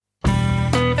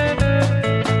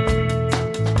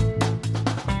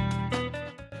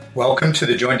Welcome to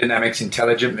the Joint Dynamics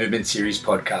Intelligent Movement Series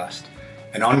podcast,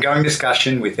 an ongoing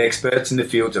discussion with experts in the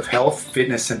fields of health,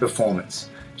 fitness and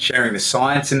performance, sharing the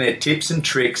science and their tips and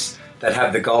tricks that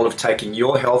have the goal of taking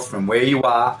your health from where you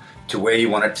are to where you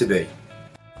want it to be.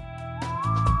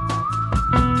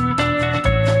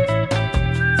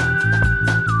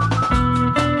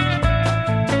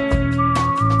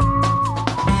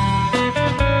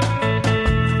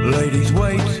 Ladies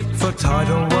wait for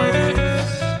tidal waves.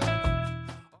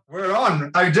 We're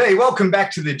on. OD, welcome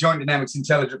back to the Joint Dynamics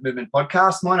Intelligent Movement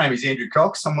podcast. My name is Andrew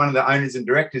Cox. I'm one of the owners and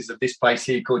directors of this place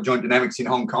here called Joint Dynamics in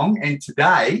Hong Kong. And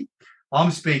today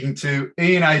I'm speaking to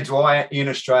Ian O'Dwyer in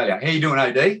Australia. How you doing,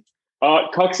 OD?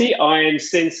 Coxie, I am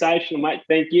sensational, mate.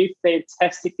 Thank you.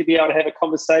 Fantastic to be able to have a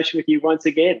conversation with you once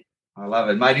again. I love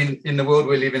it, mate. In the world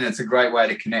we live in, it's a great way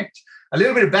to connect. A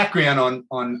little bit of background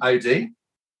on OD.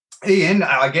 Ian,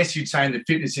 I guess you'd say in the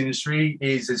fitness industry,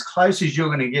 is as close as you're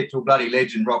going to get to a bloody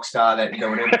legend rock star that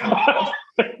would ever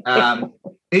come.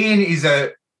 Ian is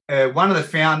one of the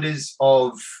founders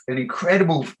of an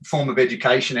incredible form of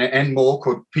education and more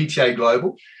called PTA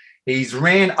Global. He's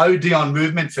ran OD on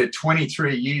Movement for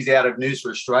 23 years out of Noosa,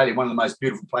 Australia, one of the most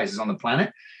beautiful places on the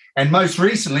planet. And most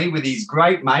recently, with his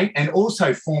great mate and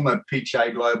also former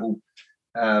PTA Global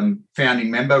founding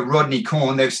member, Rodney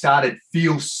Corn, they've started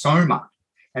Feel Soma.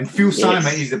 And Feel Soma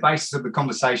is the basis of the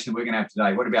conversation that we're going to have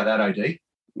today. What about that, OD?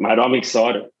 Mate, I'm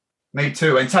excited. Me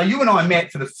too. And so you and I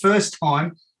met for the first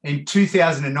time in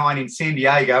 2009 in San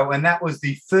Diego, and that was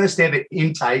the first ever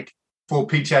intake for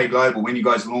PTA Global when you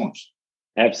guys launched.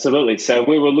 Absolutely. So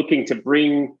we were looking to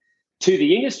bring to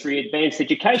the industry advanced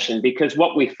education, because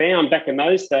what we found back in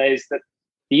those days that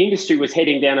the industry was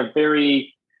heading down a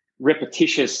very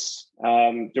repetitious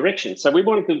direction. So we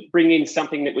wanted to bring in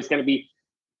something that was going to be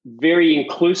very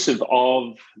inclusive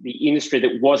of the industry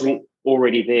that wasn't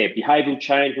already there. Behavioural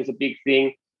change was a big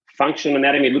thing. Functional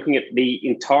anatomy, looking at the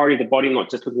entirety of the body,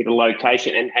 not just looking at the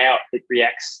location and how it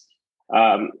reacts.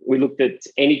 We looked at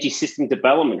energy system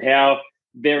development, how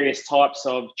various types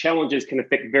of challenges can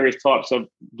affect various types of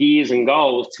gears and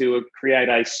goals to create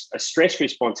a stress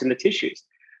response in the tissues.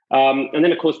 And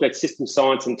then, of course, we had system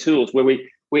science and tools, where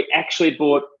we actually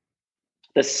brought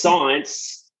the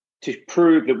science to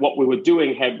prove that what we were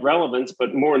doing had relevance,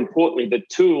 but more importantly, the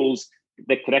tools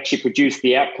that could actually produce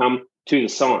the outcome to the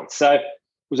science. So it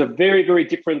was a very, very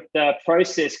different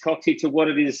process, Coxie, to what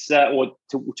it is or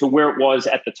to where it was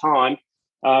at the time.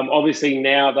 Obviously,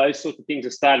 now those sorts of things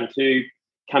are starting to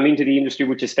come into the industry,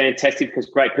 which is fantastic, because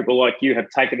great people like you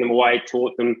have taken them away,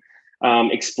 taught them,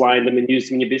 explained them and used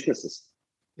them in your businesses.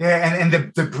 Yeah, and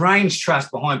the brains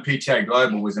trust behind PTA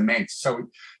Global was immense. So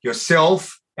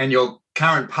yourself and your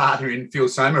current partner in Feel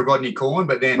Soma, Rodney Corn,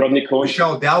 but then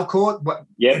Michelle Dalcourt,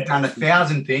 has done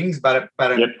 1,000 things, but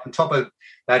on top of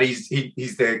that, he's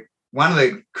the one of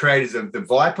the creators of the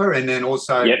Viper, and then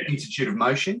also Institute of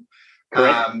Motion.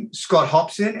 Scott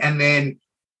Hobson, and then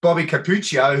Bobby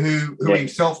Capuccio, who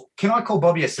himself, can I call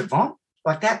Bobby a savant?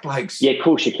 Like that bloke's... Yeah, of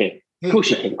course you can. Of course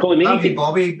you can. Call him anything.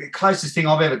 Bobby, the closest thing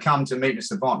I've ever come to meeting a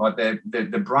savant, like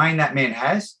the brain that man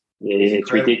has. Yeah,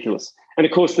 it's ridiculous. And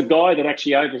of course, the guy that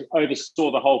actually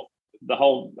oversaw the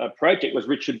whole project was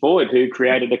Richard Boyd, who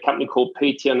created a company called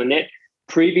PT on the Net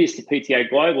previous to PTA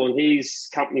Global, and his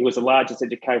company was the largest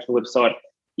educational website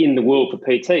in the world for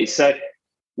PT. So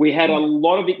we had a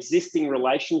lot of existing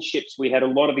relationships. We had a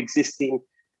lot of existing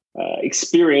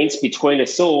experience between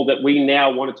us all that we now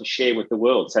wanted to share with the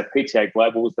world. So PTA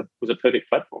Global was a perfect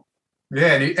platform.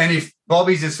 Yeah, and if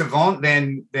Bobby's a savant,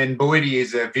 then Boydie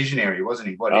is a visionary, wasn't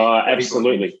he?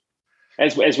 Absolutely.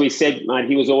 As we said, mate,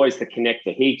 he was always the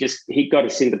connector. He got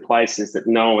us into places that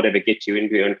no one would ever get you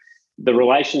into, and the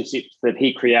relationships that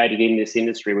he created in this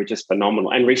industry were just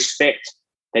phenomenal, and respect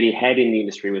that he had in the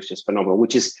industry was just phenomenal,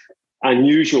 which is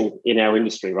unusual in our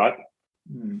industry, right?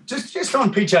 Just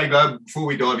on PTA Global, before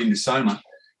we dive into Soma,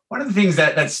 one of the things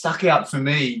that stuck out for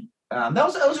me, that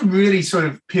was a really sort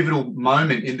of pivotal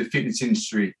moment in the fitness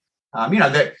industry.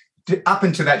 That up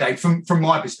until that day, from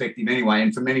my perspective anyway,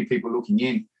 and for many people looking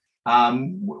in,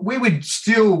 we were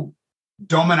still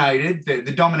dominated.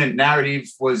 The dominant narrative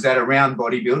was that around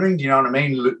bodybuilding. Do you know what I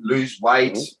mean? Lose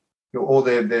weight, all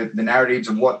the narratives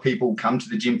of what people come to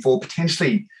the gym for.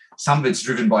 Potentially, some of it's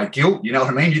driven by guilt. You know what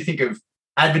I mean? You think of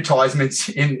advertisements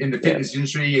in the fitness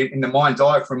industry. In the mind's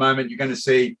eye, for a moment, you're going to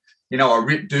see, a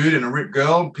ripped dude and a ripped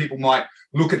girl. People might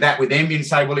look at that with envy and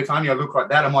say, well, if only I look like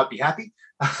that, I might be happy.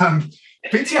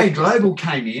 PTA Global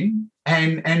came in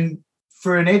and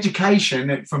for an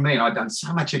education, for me, I'd done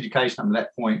so much education up to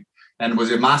that point, and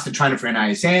was a master trainer for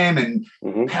NASM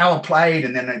and power played,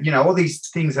 and then, all these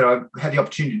things that I had the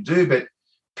opportunity to do. But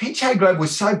PTA Global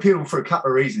was so pivotal for a couple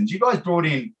of reasons. You guys brought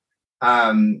in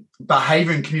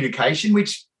behavior and communication,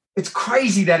 which it's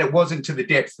crazy that it wasn't to the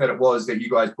depth that it was that you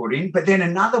guys brought in. But then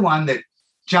another one that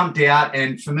jumped out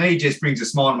and for me just brings a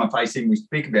smile on my face when we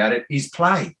speak about it is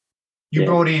play. You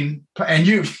brought in, and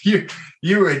you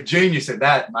were a genius at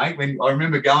that, mate. When I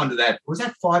remember going to that, was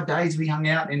that 5 days we hung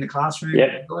out in the classroom?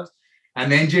 Yeah. And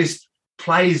then just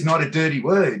play is not a dirty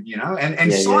word, you know.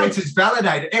 And science has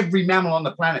validated every mammal on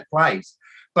the planet plays.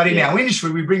 But in our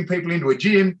industry, we bring people into a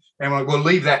gym and we'll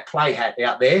leave that play hat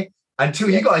out there until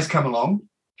you guys come along.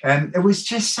 And it was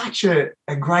just such a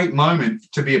great moment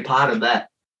to be a part of that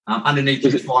underneath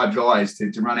these 5 guys to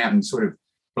run out and sort of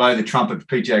blow the trumpet for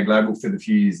PTA Global for the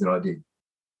few years that I did.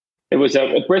 It was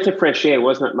a breath of fresh air,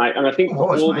 wasn't it, mate? And I think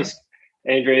for all this,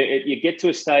 Andrew, you get to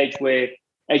a stage where,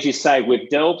 as you say, we've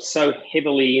delved so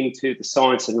heavily into the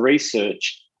science and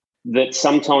research that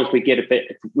sometimes we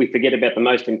forget about the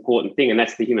most important thing, and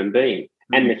that's the human being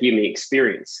and the human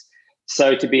experience.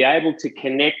 So to be able to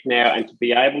connect now and to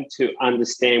be able to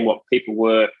understand what people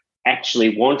were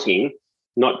actually wanting,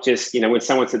 not just, when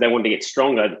someone said they wanted to get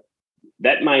stronger,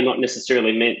 that may not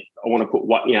necessarily mean I want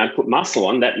to put muscle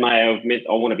on. That may have meant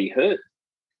I want to be hurt.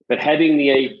 But having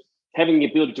the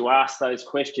ability to ask those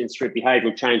questions through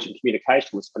behavioural change and communication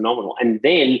was phenomenal. And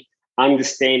then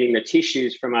understanding the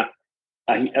tissues from a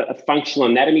functional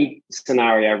anatomy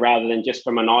scenario rather than just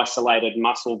from an isolated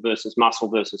muscle versus muscle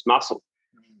versus muscle.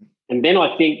 And then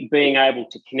I think being able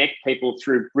to connect people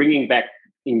through bringing back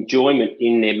enjoyment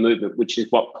in their movement, which is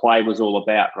what play was all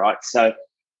about, right? So,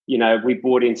 we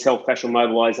brought in self-fascial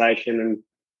mobilization and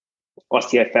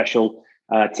osteofascial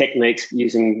techniques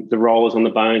using the rollers on the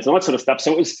bones and all that sort of stuff.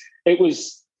 So it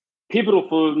was pivotal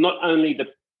for not only the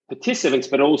participants,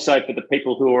 but also for the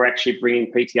people who are actually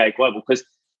bringing PTA Global, because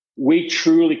we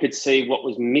truly could see what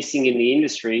was missing in the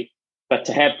industry. But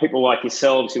to have people like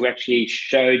yourselves who actually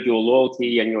showed your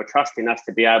loyalty and your trust in us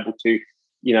to be able to,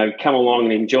 come along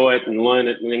and enjoy it and learn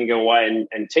it and then go away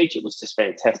and teach it was just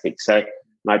fantastic. So,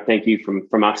 mate, thank you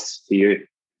from us to you.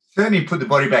 Certainly put the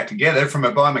body back together from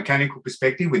a biomechanical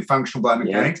perspective with functional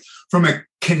biomechanics, from a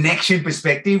connection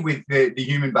perspective with the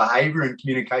human behaviour and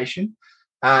communication,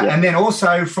 and then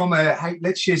also from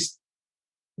let's just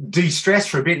de-stress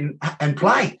for a bit and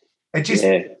play. It just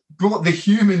brought the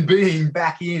human being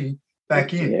back in. One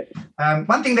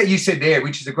thing that you said there,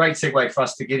 which is a great segue for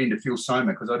us to get into Phil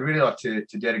Soma, because I'd really like to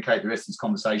dedicate the rest of this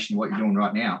conversation to what you're doing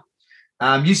right now.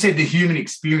 You said the human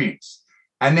experience.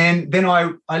 And then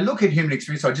I look at human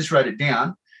experience. I just wrote it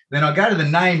down. Then I go to the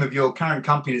name of your current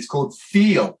company. It's called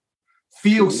Phil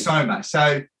Soma.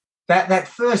 So that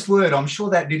first word, I'm sure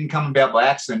that didn't come about by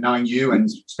accident, knowing you and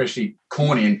especially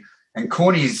Corny. And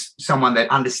Corny is someone that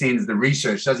understands the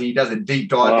research, doesn't he? He does a deep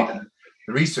dive into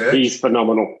the research. He's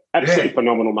phenomenal. Absolutely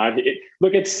phenomenal, mate.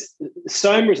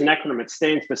 SOMA is an acronym. It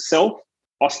stands for self,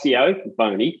 osteo,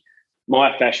 bony,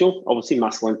 myofascial, obviously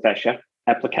muscle and fascia,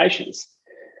 applications.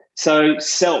 So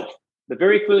self, the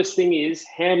very first thing is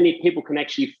how many people can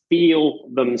actually feel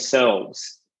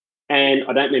themselves. And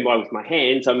I don't mean by with my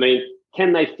hands. I mean,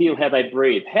 can they feel how they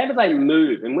breathe? How do they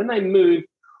move? And when they move,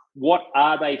 what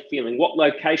are they feeling? What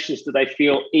locations do they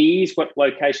feel ease? What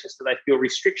locations do they feel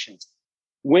restrictions?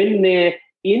 When they're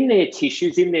in their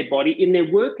tissues, in their body, in their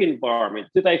work environment,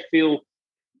 do they feel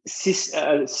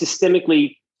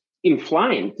systemically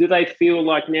inflamed? Do they feel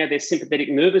like now their sympathetic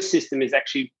nervous system is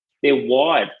actually, they're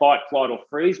wired, fight, flight, or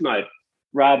freeze mode,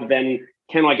 rather than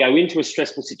can I go into a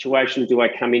stressful situation? Do I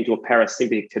come into a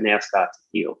parasympathetic to now start to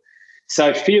heal?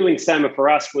 So feeling Soma for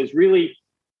us was really,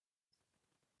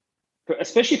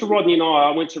 especially for Rodney and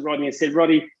I went to Rodney and said,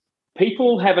 Rodney,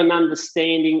 people have an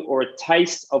understanding or a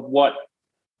taste of what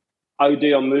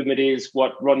OD on movement is,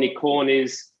 what Rodney Corn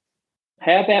is.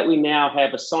 How about we now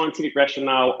have a scientific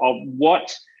rationale of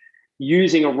what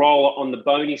using a roller on the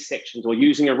bony sections or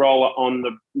using a roller on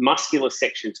the muscular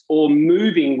sections or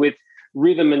moving with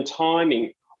rhythm and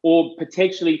timing or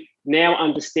potentially now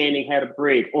understanding how to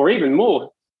breathe, or even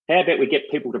more, how about we get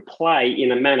people to play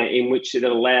in a manner in which it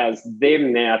allows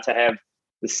them now to have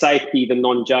the safety, the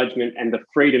non-judgment and the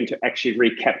freedom to actually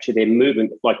recapture their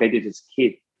movement like they did as a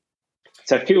kid.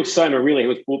 So Phil Soma really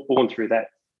was born through that.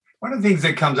 One of the things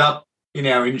that comes up in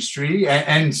our industry,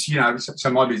 and so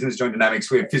my business, Joint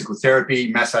Dynamics, we have physical therapy,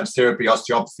 massage therapy,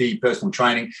 osteopathy, personal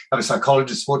training. I have a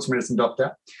psychologist, sports medicine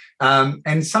doctor.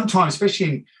 And sometimes, especially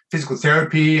in physical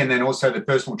therapy and then also the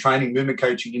personal training, movement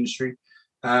coaching industry,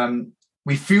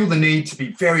 we feel the need to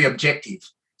be very objective.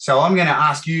 So I'm going to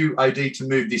ask you, OD, to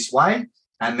move this way,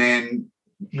 and then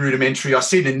rudimentary, I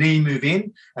see the knee move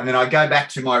in, and then I go back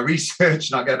to my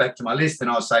research and I go back to my list and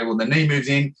I'll say, well, the knee moves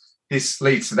in, this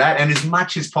leads to that. And as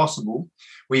much as possible,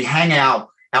 we hang our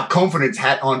confidence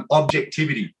hat on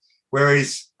objectivity.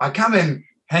 Whereas I come and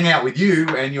hang out with you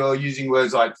and you're using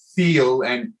words like feel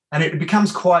and it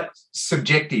becomes quite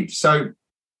subjective. So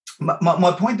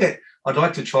my point that I'd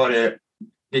like to try to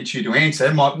get you to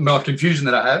answer, my confusion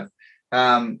that I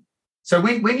have. So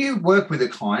when you work with a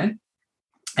client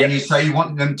and you say you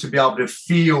want them to be able to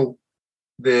feel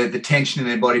the tension in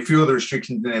their body, feel the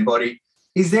restrictions in their body,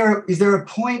 is there a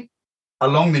point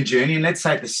along the journey, and let's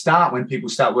say at the start when people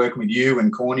start working with you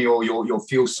and Corny or your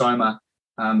Feel Soma,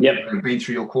 have been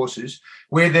through your courses,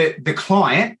 where the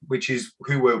client, which is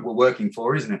who we're working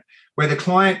for, isn't it? Where the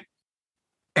client,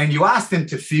 and you ask them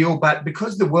to feel, but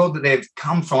because the world that they've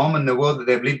come from and the world that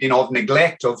they've lived in of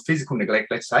neglect, of physical neglect,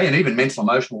 let's say, and even mental,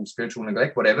 emotional, spiritual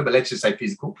neglect, whatever, but let's just say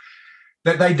physical,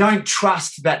 that they don't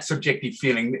trust that subjective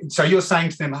feeling. So you're saying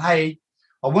to them, hey,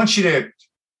 I want you to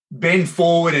bend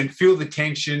forward and feel the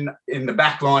tension in the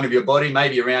back line of your body,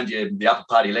 maybe around the upper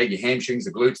part of your leg, your hamstrings,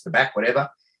 the glutes, the back, whatever.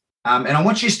 And I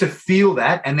want you just to feel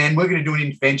that, and then we're going to do an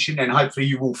intervention, and hopefully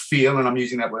you will feel, and I'm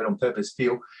using that word on purpose,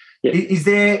 feel. Yeah.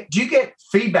 Do you get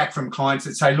feedback from clients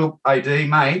that say, look, AD,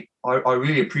 mate, I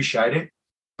really appreciate it,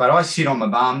 but I sit on my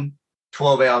bum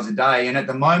 12 hours a day, and at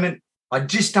the moment, I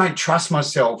just don't trust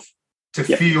myself to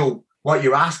feel what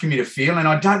you're asking me to feel, and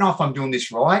I don't know if I'm doing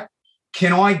this right.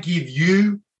 Can I give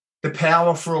you the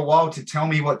power for a while to tell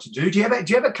me what to do? Do you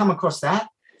ever come across that?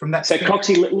 From that so,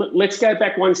 Coxie, let's go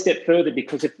back one step further,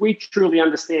 because if we truly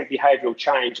understand behavioural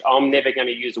change, I'm never going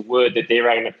to use a word that they're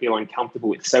going to feel uncomfortable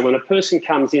with. So when a person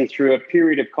comes in through a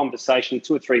period of conversation,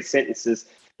 2 or 3 sentences,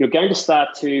 you're going to start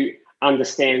to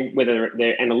understand whether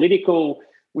they're analytical,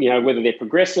 whether they're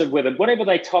progressive, whatever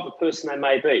type of person they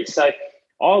may be. So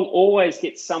I'll always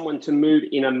get someone to move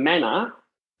in a manner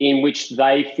in which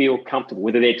they feel comfortable,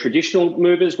 whether they're traditional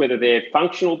movers, whether they're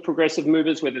functional progressive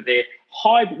movers, whether they're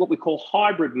what we call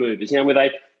hybrid movers,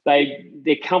 where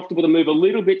they're comfortable to move a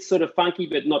little bit sort of funky,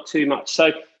 but not too much.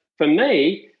 So for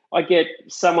me, I get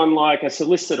someone like a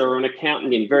solicitor or an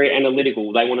accountant in, very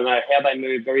analytical. They want to know how they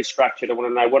move, very structured. I want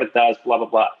to know what it does, blah, blah,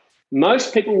 blah.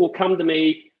 Most people will come to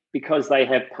me because they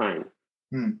have pain.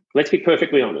 Let's be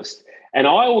perfectly honest. And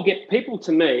I will get people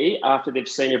to me after they've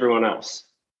seen everyone else.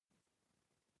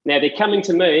 Now, they're coming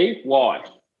to me, why?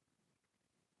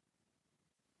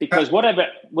 Because whatever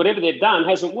they've done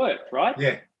hasn't worked, right?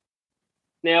 Yeah.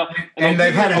 Now, and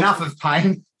they've had enough of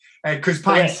pain, because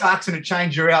pain sucks and it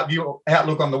changes your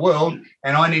outlook on the world,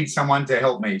 and I need someone to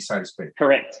help me, so to speak.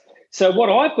 Correct. So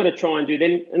what I've got to try and do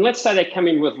then, and let's say they come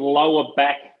in with lower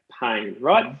back pain,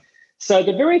 right? Mm-hmm. So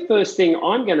the very first thing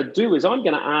I'm going to do is I'm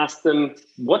going to ask them,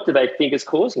 what do they think is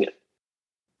causing it?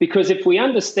 Because if we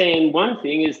understand one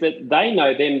thing is that they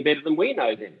know them better than we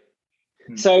know them.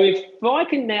 So if I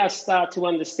can now start to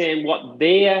understand what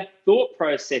their thought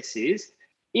process is,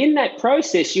 in that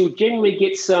process, you'll generally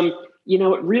get some,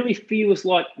 it really feels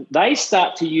like they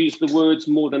start to use the words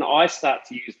more than I start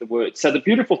to use the words. So the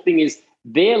beautiful thing is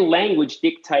their language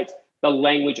dictates the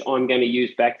language I'm going to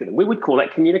use back to them. We would call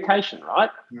that communication, right?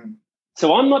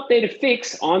 So I'm not there to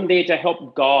fix, I'm there to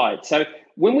help guide. So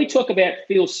when we talk about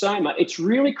Feel Soma, it's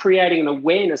really creating an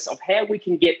awareness of how we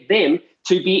can get them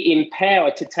to be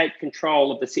empowered to take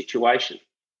control of the situation.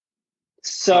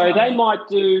 So they might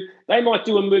do a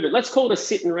movement. Let's call it a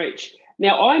sit and reach.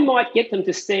 Now, I might get them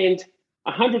to stand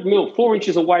 100 mil, 4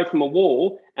 inches away from a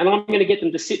wall, and I'm going to get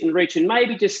them to sit and reach and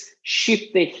maybe just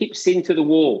shift their hips into the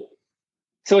wall.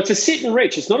 So it's a sit and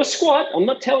reach. It's not a squat. I'm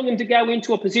not telling them to go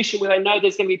into a position where they know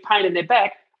there's going to be pain in their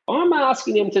back. I'm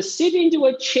asking them to sit into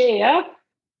a chair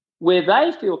where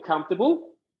they feel comfortable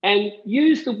and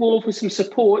use the wall for some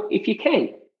support if you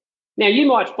can. Now, you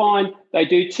might find they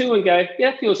do 2 and go,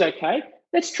 yeah, that feels okay.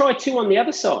 Let's try 2 on the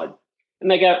other side. And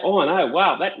they go, oh, no,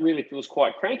 wow, that really feels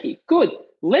quite cranky. Good.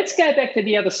 Let's go back to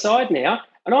the other side now,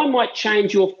 and I might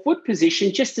change your foot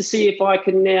position just to see if I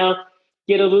can now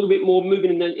get a little bit more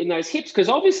movement in those hips. Because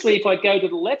obviously if I go to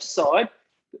the left side,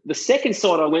 the second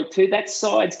side I went to, that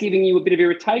side's giving you a bit of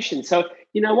irritation. So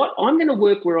you know what? I'm going to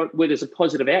work where there's a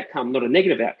positive outcome, not a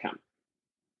negative outcome.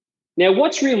 Now,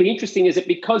 what's really interesting is that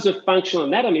because of functional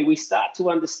anatomy, we start to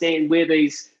understand where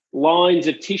these lines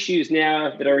of tissues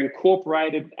now that are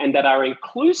incorporated and that are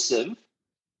inclusive,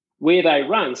 where they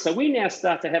run. So we now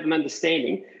start to have an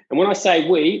understanding. And when I say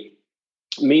we,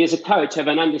 me as a coach, have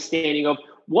an understanding of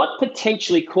what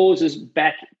potentially causes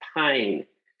back pain.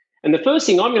 And the first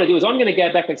thing I'm going to do is I'm going to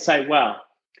go back and say, wow,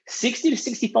 60 to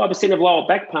 65% of lower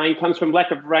back pain comes from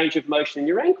lack of range of motion in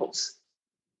your ankles.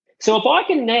 So if I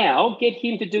can now get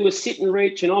him to do a sit and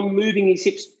reach and I'm moving his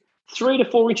hips 3 to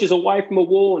 4 inches away from a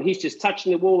wall and he's just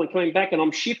touching the wall and coming back and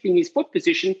I'm shifting his foot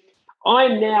position,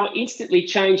 I'm now instantly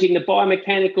changing the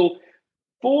biomechanical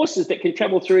forces that can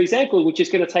travel through his ankle, which is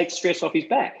going to take stress off his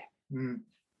back.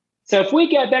 So if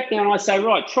we go back now and I say,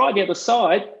 right, try the other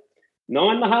side,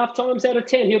 9.5 times out of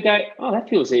 10, he'll go, oh, that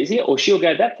feels easier. Or she'll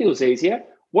go, that feels easier.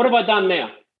 What have I done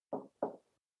now?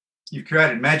 You've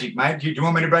created magic, mate. Do you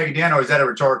want me to break it down, or is that a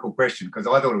rhetorical question? Because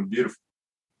I thought it was beautiful.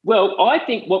 Well, I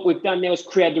think what we've done now is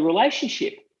create a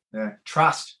relationship. Yeah,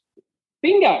 trust.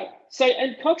 Bingo. So,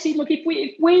 and Coxie, look, if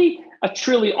we are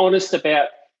truly honest about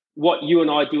what you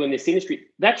and I do in this industry,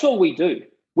 that's all we do.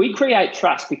 We create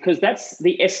trust because that's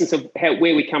the essence of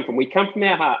where we come from. We come from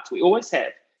our hearts. We always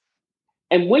have.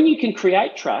 And when you can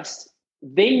create trust,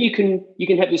 then you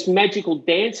can have this magical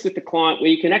dance with the client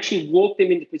where you can actually walk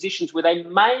them into positions where they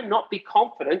may not be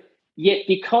confident, yet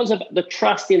because of the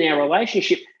trust in our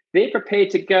relationship, they're prepared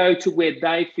to go to where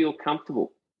they feel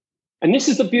comfortable. And this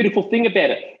is the beautiful thing about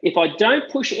it. If I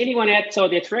don't push anyone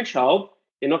outside their threshold,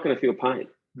 they're not going to feel pain.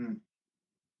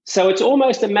 So it's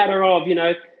almost a matter of,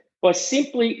 by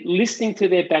simply listening to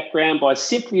their background, by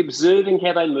simply observing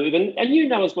how they move, and you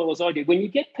know as well as I do, when you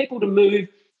get people to move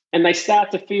and they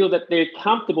start to feel that they're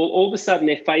comfortable, all of a sudden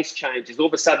their face changes, all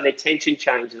of a sudden their tension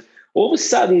changes, all of a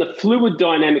sudden the fluid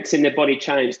dynamics in their body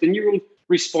change, the neural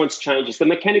response changes, the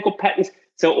mechanical patterns.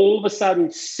 So all of a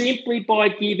sudden, simply by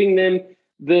giving them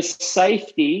the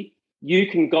safety, you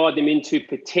can guide them into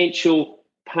potential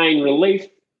pain relief,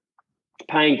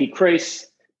 pain decrease,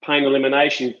 pain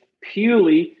elimination,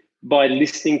 purely by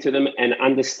listening to them and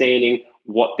understanding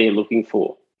what they're looking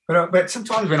for. But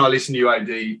sometimes when I listen to you, AD,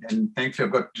 and thankfully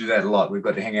I've got to do that a lot, we've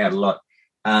got to hang out a lot,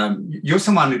 you're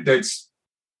someone that's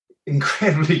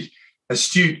incredibly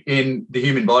astute in the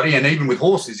human body, and even with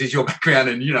horses is your background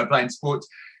and, playing sports.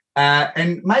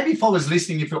 And maybe if I was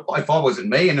listening, if I wasn't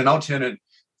me in an alternate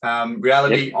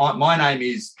reality, my name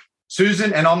is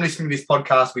Susan, and I'm listening to this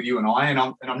podcast with you and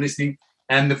I'm listening.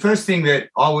 And the first thing that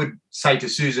I would say to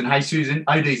Susan, hey, Susan,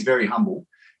 AD is very humble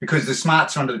because the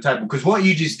smarts are under the table. Because what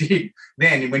you just did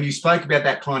then, when you spoke about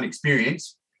that client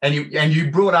experience, and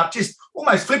you brought up, just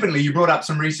almost flippantly, you brought up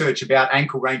some research about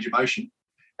ankle range of motion.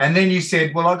 And then you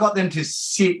said, well, I got them to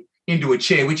sit into a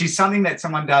chair, which is something that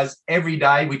someone does every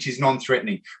day, which is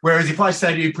non-threatening. Whereas if I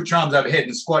say to you, put your arms overhead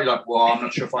and squat, you're like, well, I'm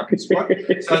not sure if I can squat.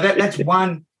 So that's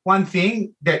one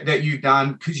thing that you've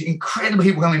done, because you're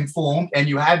incredibly well informed and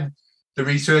you have the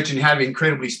research and you have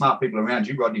incredibly smart people around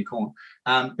you, Rodney Corn.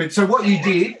 But so what you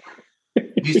did,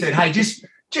 you said, hey, just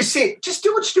sit, just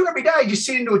do what you do every day. Just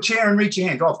sit into a chair and reach your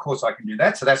hand. Oh, of course I can do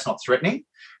that. So that's not threatening.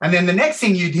 And then the next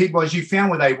thing you did was you found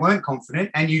where they weren't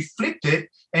confident and you flipped it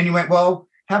and you went, well,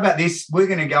 how about this? We're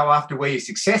going to go after where you're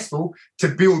successful to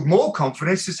build more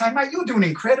confidence, to say, mate, you're doing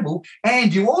incredible.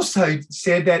 And you also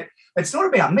said that it's not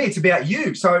about me, it's about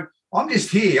you. So I'm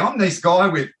just here. I'm this guy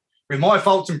with my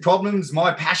faults and problems,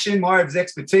 my passion, my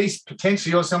expertise.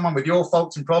 Potentially you're someone with your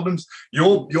faults and problems,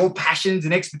 your passions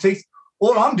and expertise.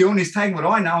 All I'm doing is taking what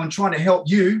I know and trying to help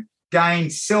you gain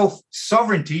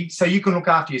self-sovereignty so you can look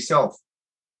after yourself.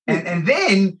 And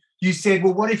then you said,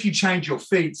 well, what if you change your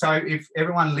feet? So if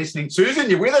everyone listening, Susan,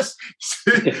 you're with us?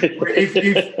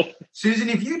 Susan,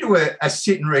 if you do a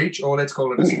sit and reach, or let's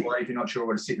call it a squat if you're not sure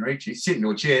what a sit and reach is, sit in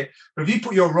your chair. But if you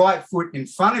put your right foot in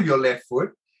front of your left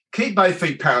foot, keep both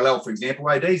feet parallel, for example,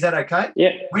 AD, is that okay?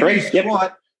 Yeah, when correct. you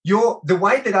squat, the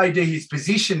way that AD has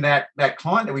positioned that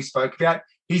client that we spoke about,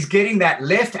 he's getting that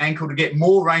left ankle to get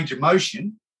more range of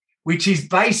motion, which is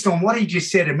based on what he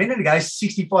just said a minute ago.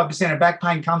 65% of back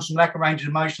pain comes from lack of range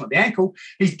of motion at the ankle.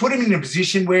 He's put him in a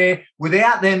position where,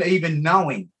 without them even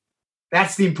knowing,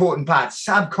 that's the important part.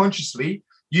 Subconsciously,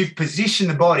 you've positioned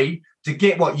the body to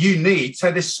get what you need.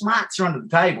 So the smarts are under the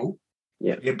table.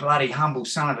 Yeah. You bloody humble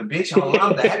son of a bitch. I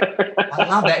love that. I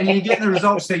love that. And you're getting the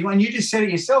results there. And you just said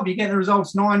it yourself. You're getting the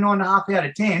results 9.5 out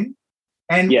of 10.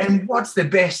 And what's the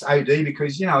best, OD?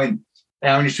 Because, in our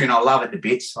industry, and I love it the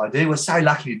bits, I do. We're so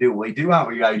lucky to do what we do, aren't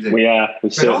we, OD? We are.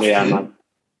 We certainly are, mate.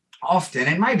 Often,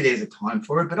 and maybe there's a time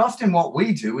for it, but often what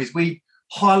we do is we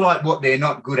highlight what they're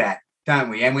not good at, don't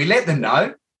we? And we let them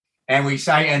know, and we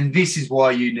say, and this is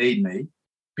why you need me,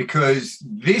 because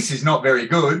this is not very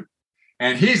good,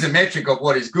 and here's a metric of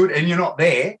what is good, and you're not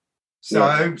there.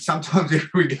 So sometimes if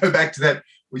we go back to that,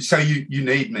 we say you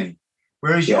need me.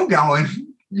 Whereas you're going,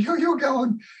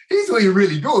 here's where you're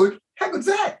really good. How good's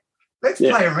that? Let's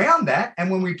play around that.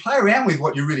 And when we play around with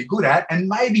what you're really good at and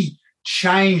maybe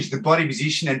change the body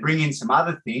position and bring in some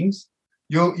other things,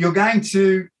 you're going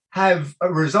to have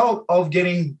a result of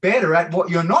getting better at what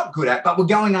you're not good at, but we're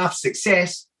going after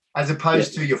success as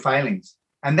opposed to your failings.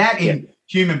 And that in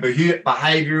human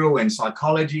behavioral and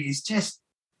psychology is just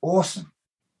awesome.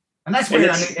 And that's where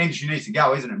our industry needs to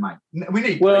go, isn't it, mate? We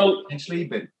need potentially,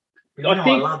 but But,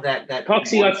 I love that.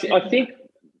 Coxie,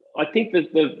 I think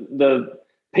that the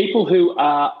people who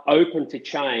are open to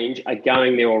change are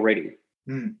going there already.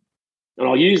 Mm. And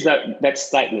I'll use that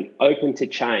statement, open to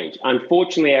change.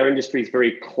 Unfortunately, our industry is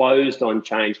very closed on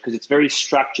change because it's very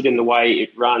structured in the way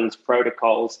it runs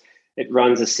protocols, it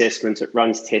runs assessments, it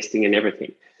runs testing and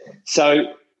everything.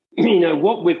 So,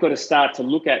 what we've got to start to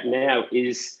look at now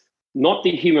is not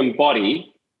the human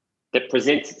body that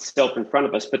presents itself in front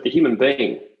of us, but the human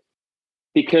being.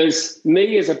 Because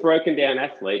me as a broken down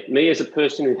athlete, me as a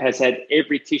person who has had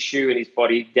every tissue in his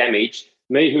body damaged,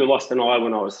 me who lost an eye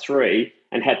when I was 3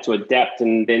 and had to adapt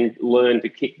and then learn to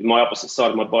kick my opposite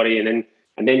side of my body and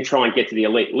then try and get to the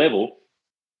elite level,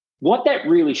 what that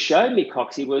really showed me,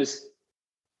 Coxie, was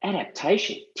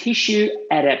adaptation, tissue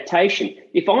adaptation.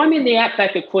 If I'm in the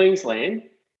outback of Queensland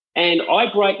and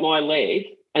I break my leg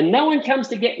and no one comes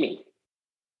to get me,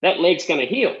 that leg's going to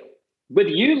heal. Whether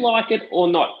you like it or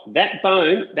not, that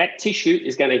bone, that tissue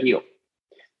is going to heal.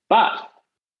 But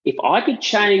if I could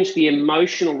change the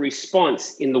emotional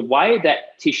response in the way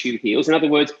that tissue heals, in other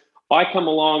words, I come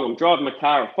along, I'm driving my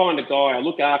car, I find a guy, I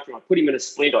look after him, I put him in a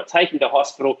splint, I take him to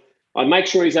hospital, I make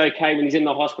sure he's okay when he's in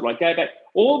the hospital, I go back.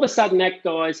 All of a sudden, that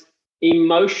guy's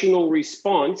emotional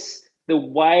response, the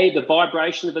way the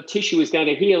vibration of the tissue is going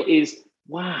to heal is,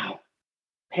 wow,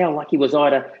 how lucky was I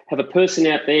to have a person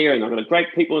out there, and I've got a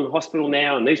great people in the hospital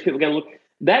now, and these people are going to look.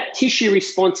 That tissue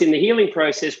response in the healing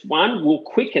process, 1, will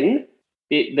quicken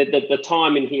the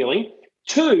time in healing.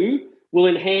 2, will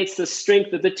enhance the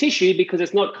strength of the tissue because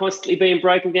it's not constantly being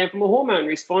broken down from a hormone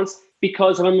response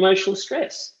because of emotional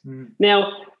stress. Mm.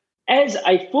 Now, as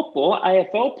a football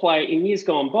AFL player in years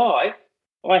gone by,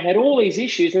 I had all these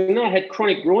issues, and I had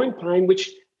chronic groin pain, which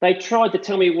they tried to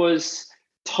tell me was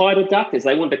tight adductors.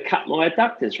 They wanted to cut my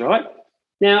adductors, right?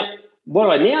 Now, what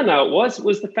I now know it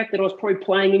was the fact that I was probably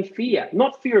playing in fear,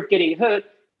 not fear of getting hurt,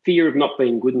 fear of not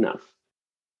being good enough.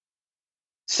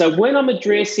 So when I'm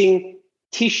addressing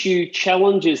tissue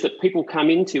challenges that people come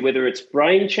into, whether it's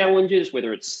brain challenges,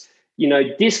 whether it's,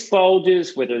 disc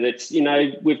bulges, whether it's,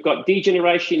 we've got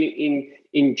degeneration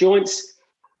in joints,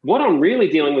 what I'm really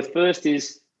dealing with first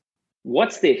is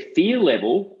what's their fear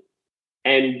level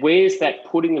and where's that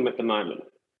putting them at the moment?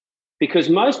 Because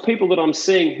most people that I'm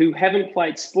seeing who haven't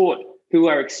played sport, who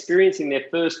are experiencing their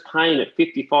first pain at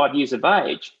 55 years of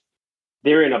age,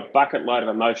 they're in a bucket load of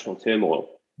emotional turmoil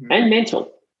and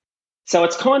mental. So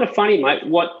it's kind of funny, mate,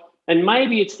 and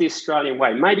maybe it's the Australian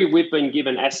way. Maybe we've been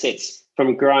given assets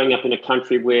from growing up in a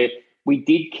country where we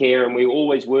did care and we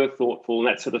always were thoughtful and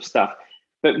that sort of stuff.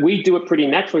 But we do it pretty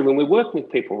naturally when we're working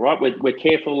with people, right? We're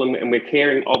careful and we're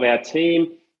caring of our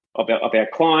team, of our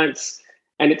clients.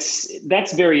 And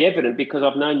that's very evident because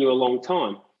I've known you a long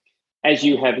time, as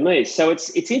you have me. So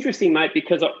it's interesting, mate,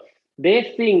 because they're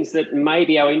things that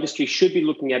maybe our industry should be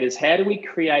looking at is how do we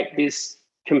create this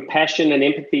compassion and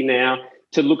empathy now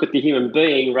to look at the human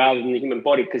being rather than the human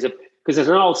body? Because there's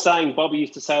an old saying Bobby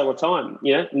used to say all the time,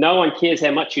 no one cares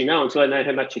how much you know until they know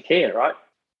how much you care, right?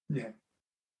 Yeah.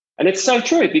 And it's so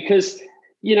true because,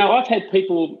 I've had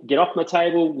people get off my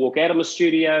table, walk out of my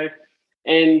studio,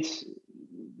 and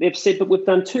they've said, but we've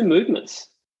done 2 movements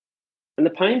and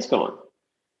the pain's gone.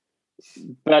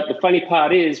 But the funny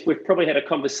part is we've probably had a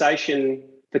conversation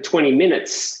for 20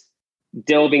 minutes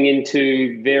delving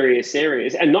into various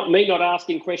areas and not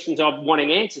asking questions of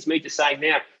wanting answers, me just saying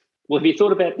now, well, have you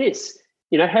thought about this?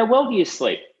 How well do you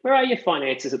sleep? Where are your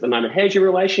finances at the moment? How's your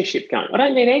relationship going? I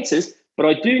don't need answers, but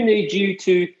I do need you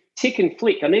to tick and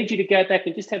flick. I need you to go back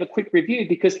and just have a quick review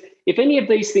because if any of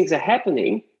these things are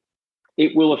happening,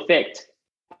 it will affect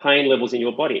pain levels in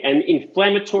your body. And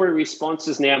inflammatory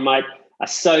responses now, mate, are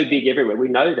so big everywhere. We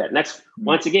know that. And that's,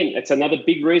 once again, that's another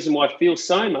big reason why Phil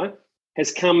Soma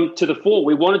has come to the fore.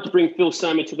 We wanted to bring Phil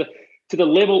Soma to the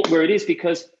level where it is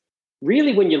because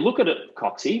really when you look at it,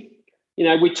 Coxie,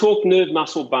 we talk nerve,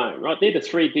 muscle, bone, right? They're the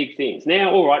 3 big things.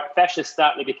 Now, all right, fascia's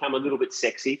starting to become a little bit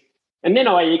sexy. And then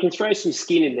you can throw some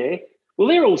skin in there. Well,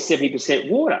 they're all 70%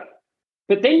 water.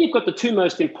 But then you've got the 2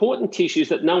 most important tissues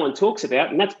that no one talks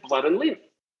about, and that's blood and lymph.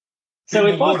 So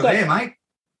if I've got there, mate.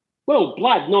 Well,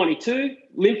 blood 92,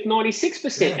 lymph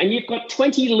 96%, and you've got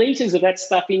 20 litres of that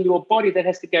stuff in your body that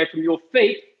has to go from your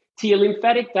feet to your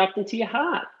lymphatic duct and to your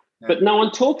heart. Yeah. But no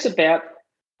one talks about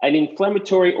an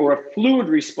inflammatory or a fluid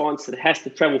response that has to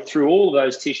travel through all of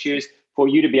those tissues for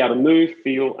you to be able to move,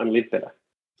 feel, and live better.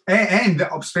 And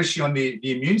especially on the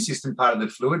immune system part of the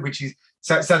fluid, which is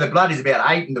so the blood is about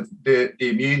 8 and the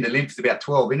immune, the lymph is about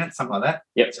 12, isn't it? Something like that.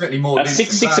 Yep. Certainly more lymph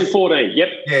 6 and 14. Yep.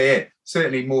 Yeah.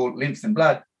 Certainly more lymph than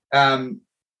blood.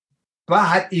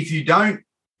 But if you don't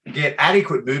get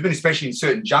adequate movement, especially in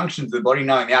certain junctions of the body,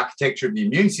 knowing the architecture of the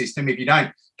immune system, if you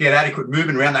don't get adequate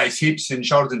movement around those hips and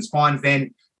shoulders and spines,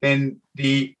 then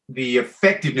the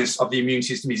effectiveness of the immune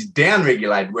system is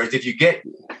down-regulated. Whereas if you get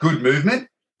good movement,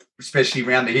 especially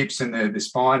around the hips and the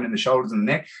spine and the shoulders and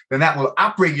the neck, then that will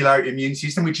upregulate your immune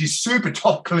system, which is super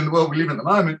topical in the world we live in at the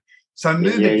moment. So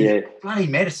movement is bloody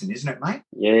medicine, isn't it, mate?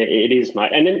 Yeah, it is,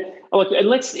 mate. And then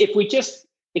if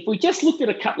we just looked at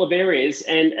a couple of areas,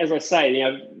 and as I say,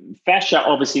 fascia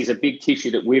obviously is a big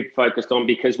tissue that we've focused on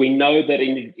because we know that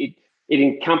it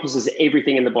encompasses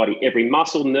everything in the body, every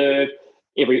muscle, nerve,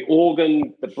 every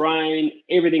organ, the brain,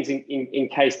 everything's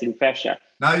encased in fascia.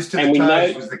 Nose to the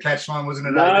toes was the catchline, wasn't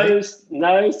it?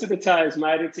 Nose to the toes,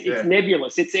 mate. It's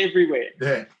nebulous. It's everywhere.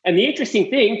 Yeah. And the interesting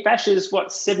thing, fascia is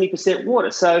 70% water.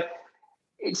 So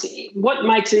what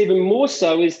makes it even more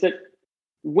so is that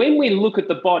when we look at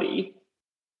the body,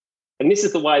 and this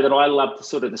is the way that I love to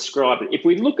sort of describe it, if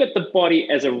we look at the body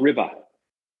as a river,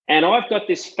 and I've got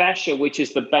this fascia, which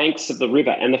is the banks of the river,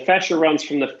 and the fascia runs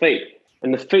from the feet,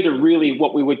 and the feet are really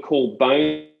what we would call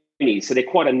bony, so they're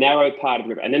quite a narrow part of the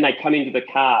river. And then they come into the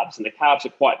calves, and the calves are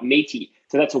quite meaty,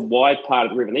 so that's a wide part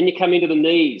of the river. And then you come into the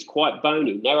knees, quite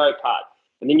bony, narrow part.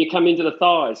 And then you come into the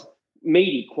thighs,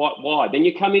 meaty, quite wide. Then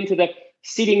you come into the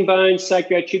sitting bones,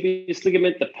 sacrotuberous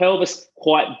ligament, the pelvis,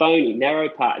 quite bony, narrow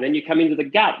part. And then you come into the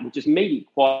gut, which is meaty,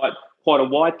 quite a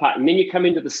wide part. And then you come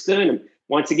into the sternum,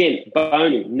 once again,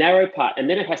 bony, narrow part. And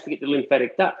then it has to get the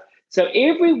lymphatic duct. So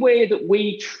everywhere that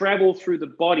we travel through the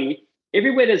body,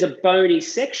 everywhere there's a bony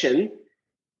section,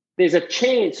 there's a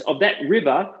chance of that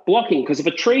river blocking. Because if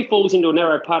a tree falls into a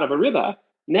narrow part of a river,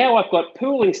 now I've got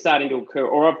pooling starting to occur,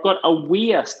 or I've got a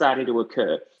weir starting to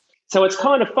occur. So it's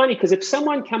kind of funny because if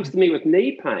someone comes to me with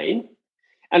knee pain,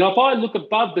 and if I look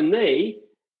above the knee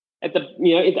at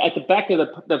the back of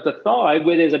the thigh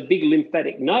where there's a big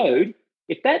lymphatic node,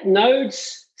 if that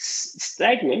node's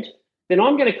stagnant, then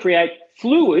I'm going to create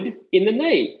fluid in the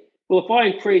knee. Well, if I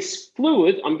increase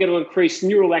fluid, I'm going to increase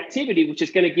neural activity, which is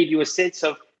going to give you a sense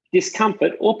of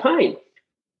discomfort or pain.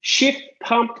 Shift,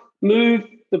 pump, move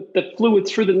the fluid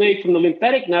through the knee from the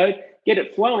lymphatic node, get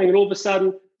it flowing, and all of a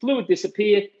sudden fluid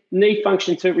disappears, knee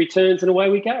function returns, and away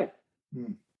we go.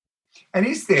 And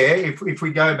is there, if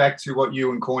we go back to what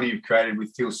you and Corny have created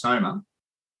with Phil Soma,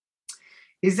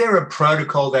 is there a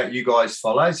protocol that you guys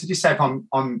follow? So just say if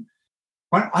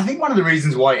I think one of the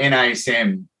reasons why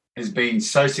NASM has been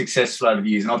so successful over the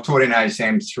years, and I've taught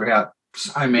NASM throughout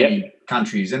so many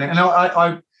countries, and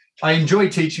I enjoy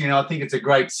teaching, and I think it's a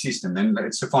great system, and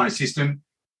it's to find a system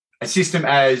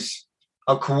as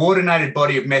a coordinated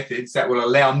body of methods that will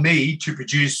allow me to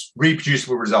produce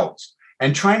reproducible results.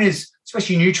 And trainers,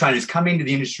 especially new trainers, come into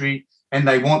the industry and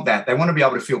they want that. They want to be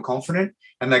able to feel confident,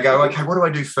 and they go, okay, what do I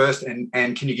do first? And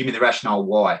can you give me the rationale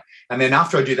why? And then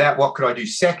after I do that, what could I do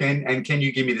second? And can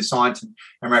you give me the science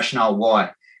and rationale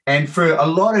why? And for a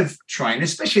lot of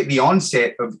trainers, especially at the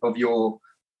onset of your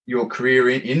career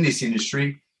in this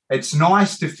industry, it's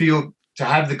nice to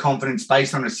have the confidence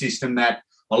based on a system that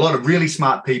a lot of really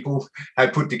smart people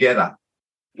have put together.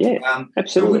 Yeah,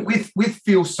 absolutely. So with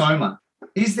Phil Soma,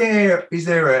 is there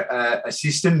a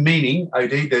system, meaning, OD,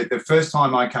 the first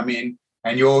time I come in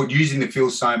and you're using the Phil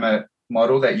Soma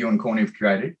model that you and Corny have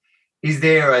created, is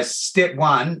there a step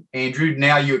one, Andrew,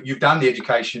 now you've done the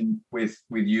education with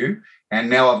you, and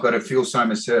now I've got a Phil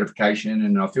Soma certification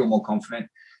and I feel more confident.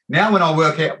 Now when I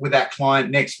work out with that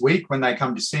client next week when they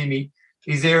come to see me,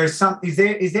 is there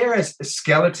a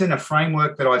skeleton, a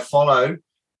framework that I follow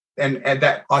and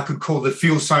that I could call the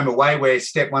Phil Soma way, where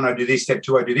step one I do this, step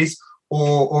two I do this,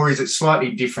 or is it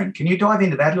slightly different? Can you dive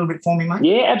into that a little bit for me, mate?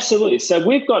 Yeah, absolutely. So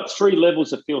we've got 3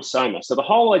 levels of Phil Soma. So the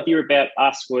whole idea about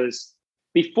us was,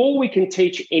 before we can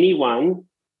teach anyone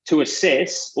to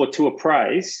assess or to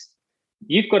appraise,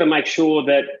 you've got to make sure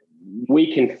that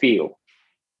we can feel.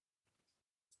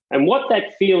 And what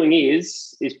that feeling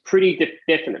is pretty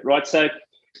definite, right? So,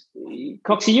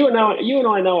 Coxie, you and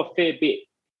I know a fair bit.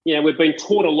 You know, we've been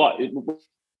taught a lot.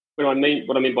 What I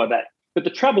mean by that. But the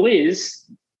trouble is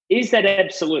that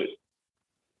absolute?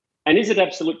 And is it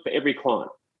absolute for every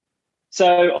client?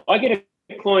 So I get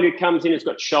a client who comes in who's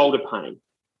got shoulder pain.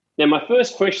 Now, my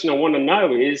first question I want to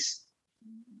know is,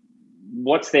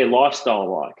 what's their lifestyle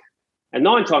like? And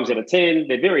 9 times out of 10,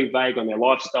 they're very vague on their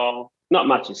lifestyle. Not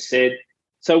much is said.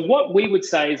 So what we would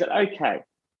say is that, okay,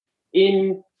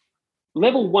 in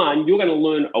level 1, you're going to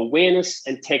learn awareness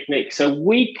and technique. So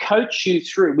we coach you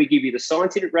through, we give you the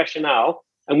scientific rationale,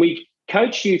 and we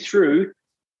coach you through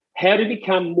how to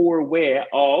become more aware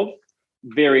of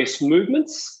various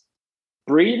movements,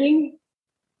 breathing,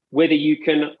 whether you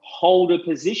can hold a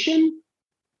position,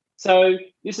 So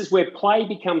this is where play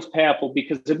becomes powerful,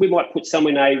 because we might put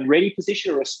someone in a ready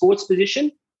position or a sports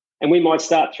position, and we might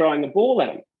start throwing the ball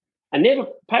at them. And then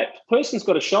a person's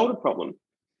got a shoulder problem.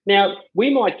 Now,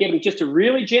 we might get them just to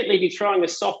really gently be throwing a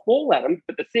soft ball at them,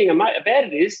 but the thing about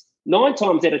it is 9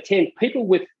 times out of 10, people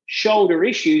with shoulder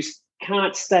issues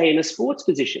can't stay in a sports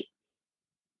position.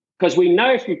 Because we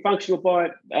know from functional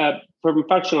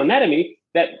anatomy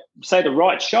that, say, the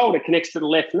right shoulder connects to the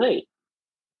left knee.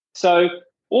 So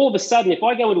all of a sudden, if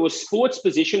I go into a sports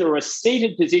position or a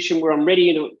seated position where I'm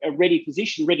into a ready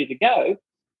position, ready to go,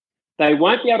 they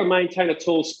won't be able to maintain a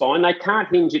tall spine. They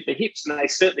can't hinge at the hips, and they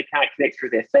certainly can't connect through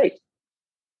their feet.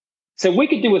 So we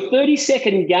could do a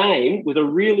 30-second game with a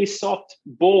really soft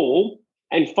ball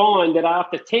and find that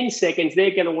after 10 seconds,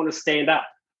 they're going to want to stand up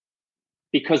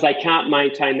because they can't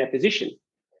maintain that position.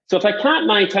 So if they can't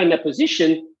maintain that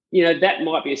position, that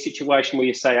might be a situation where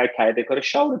you say, okay, they've got a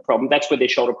shoulder problem. That's where their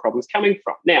shoulder problem's coming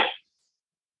from. Now,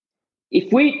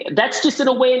 that's just an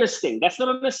awareness thing. That's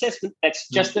not an assessment. That's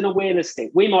just an awareness thing.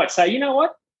 We might say, you know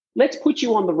what? Let's put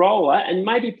you on the roller and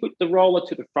maybe put the roller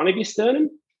to the front of your sternum,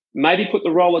 maybe put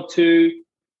the roller to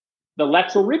the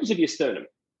lateral ribs of your sternum.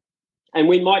 And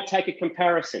we might take a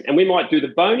comparison, and we might do the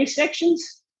bony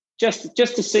sections just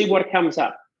to see what comes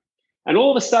up. And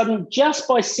all of a sudden, just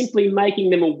by simply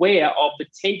making them aware of the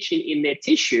tension in their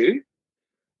tissue,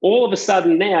 all of a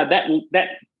sudden now that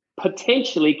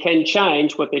potentially can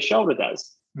change what their shoulder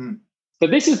does. So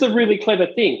this is the really clever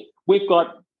thing. We've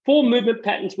got 4 movement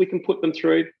patterns we can put them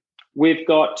through. We've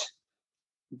got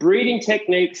breathing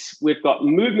techniques. We've got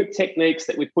movement techniques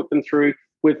that we put them through.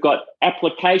 We've got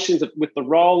applications with the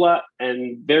roller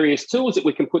and various tools that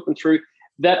we can put them through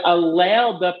that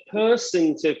allow the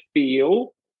person to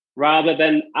feel rather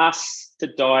than us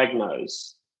to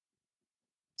diagnose.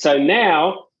 So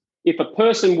now, if a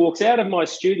person walks out of my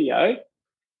studio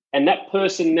and that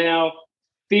person now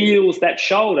feels that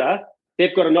shoulder,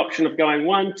 they've got an option of going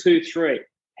 1, 2, 3.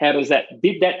 How does that?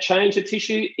 Did that change the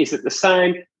tissue? Is it the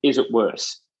same? Is it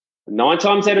worse? 9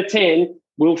 times out of 10,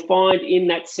 we'll find in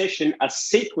that session a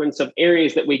sequence of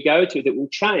areas that we go to that will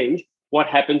change what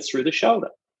happens through the shoulder.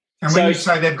 And when you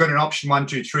say they've got an option 1,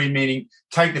 2, 3, meaning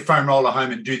take the foam roller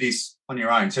home and do this on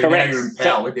your own. So correct. You're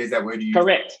empowered. There's that word you use.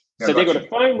 Correct. So they've got a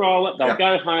foam roller. They'll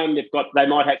go home. They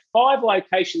might have 5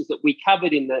 locations that we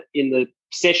covered in the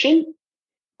session,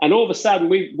 and all of a sudden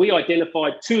we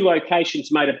identified 2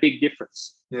 locations made a big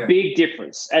difference. Yeah. Big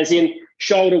difference, as in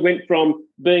shoulder went from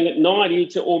being at 90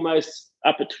 to almost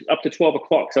up to 12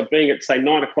 o'clock. So being at, say,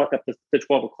 9 o'clock up to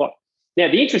 12 o'clock. Now,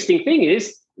 the interesting thing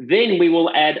is then we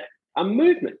will add a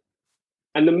movement.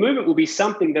 And the movement will be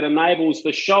something that enables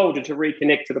the shoulder to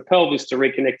reconnect to the pelvis, to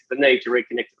reconnect to the knee, to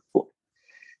reconnect to the foot.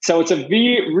 So it's a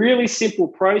really simple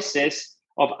process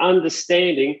of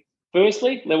understanding,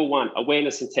 firstly, level 1,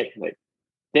 awareness and technique.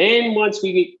 Then once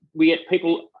we get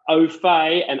people au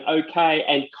fait and okay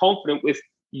and confident with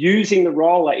using the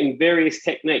roller in various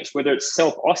techniques, whether it's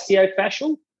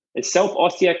self-osteofascial, and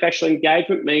self-osteofascial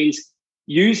engagement means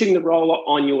using the roller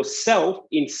on yourself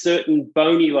in certain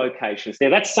bony locations. Now,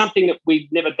 that's something that we've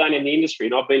never done in the industry,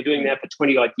 and I've been doing that for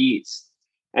 20-odd years.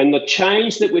 And the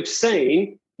change that we've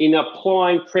seen in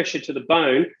applying pressure to the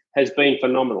bone has been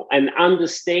phenomenal. And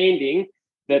understanding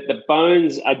that the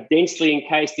bones are densely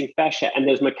encased in fascia, and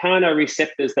there's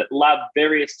mechanoreceptors that love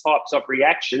various types of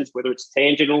reactions, whether it's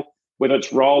tangential, whether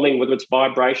it's rolling, whether it's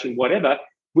vibration, whatever,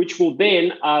 which will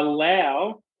then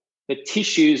allow the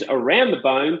tissues around the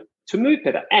bone to move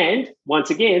better. And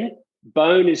once again,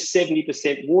 bone is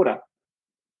 70% water.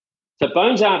 So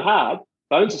bones aren't hard,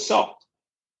 bones are soft.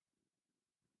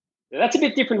 Now, that's a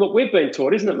bit different to what we've been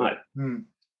taught, isn't it, mate? Mm.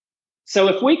 So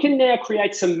if we can now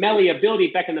create some malleability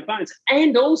back in the bones,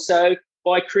 and also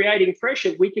by creating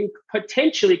pressure, we can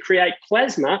potentially create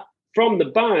plasma from the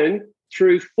bone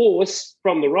through force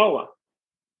from the roller.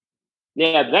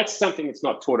 Now, that's something that's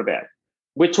not taught about.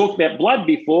 We talked about blood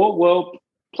before. Well,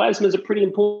 plasma is a pretty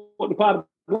important part of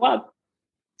blood.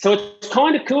 So it's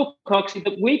kind of cool, Coxie,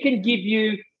 that we can give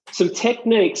you some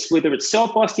techniques, whether it's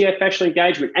self-osteofascial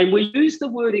engagement. And we use the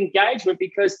word engagement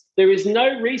because there is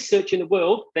no research in the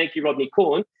world, thank you, Rodney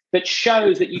Corn, that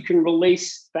shows that you can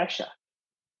release fascia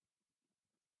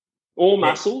or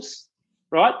muscles,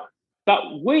 right?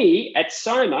 But we at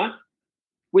Soma,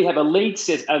 we have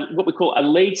what we call a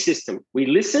lead system. We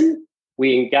listen,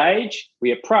 we engage,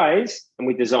 we appraise, and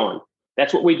we design.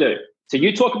 That's what we do. So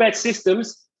you talk about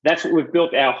systems, that's what we've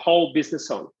built our whole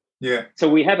business on. Yeah. So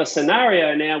we have a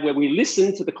scenario now where we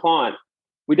listen to the client.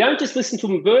 We don't just listen to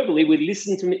them verbally, we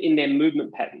listen to them in their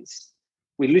movement patterns.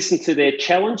 We listen to their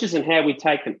challenges and how we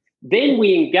take them. Then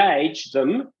we engage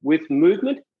them with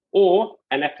movement or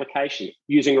an application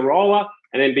using a roller,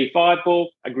 an NB5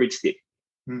 ball, a grid stick.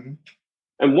 Mm-hmm.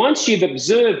 And once you've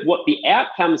observed what the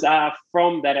outcomes are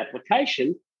from that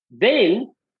application,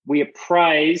 then we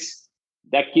appraise.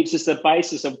 That gives us the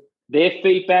basis of their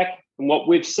feedback and what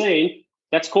we've seen.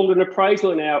 That's called an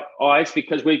appraisal in our eyes,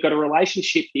 because we've got a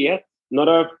relationship here, not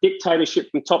a dictatorship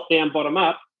from top down, bottom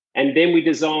up. And then we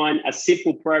design a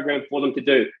simple program for them to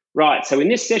do. Right, so in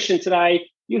this session today,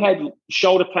 you had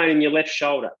shoulder pain in your left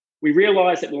shoulder. We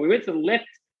realized that when we went to the left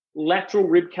lateral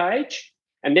rib cage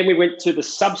and then we went to the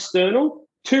substernal,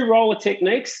 2 roller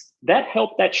techniques, that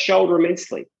helped that shoulder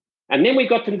immensely. And then we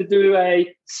got them to do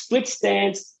a split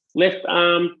stance, left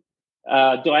arm,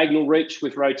 diagonal reach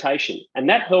with rotation. And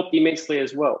that helped immensely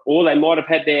as well. Or they might have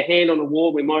had their hand on the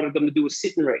wall. We might have them to do a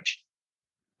sit and reach.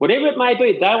 Whatever it may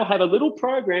be, they will have a little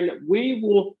program that we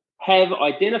will have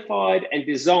identified and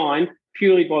designed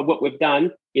purely by what we've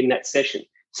done in that session.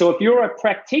 So if you're a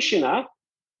practitioner,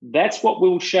 that's what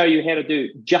we'll show you how to do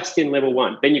just in level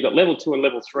 1. Then you've got level 2 and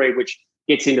level 3, which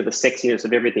gets into the sexiness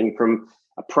of everything from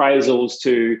appraisals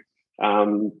to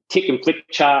tick and flick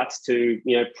charts to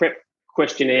prep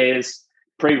questionnaires,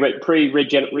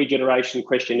 pre-regeneration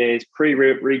questionnaires,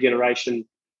 pre-regeneration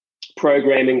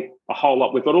programming, a whole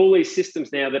lot. We've got all these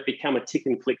systems now that become a tick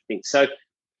and flick thing. So,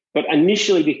 but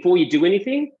initially, before you do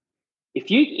anything, if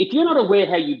you're not aware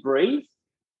how you breathe,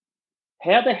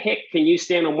 how the heck can you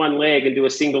stand on one leg and do a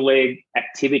single leg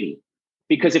activity?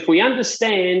 Because if we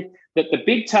understand that the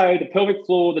big toe, the pelvic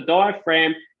floor, the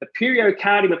diaphragm, the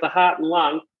pericardium of the heart and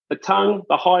lung, the tongue,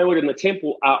 the hyoid, and the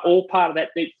temple are all part of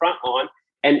that deep front line,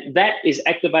 and that is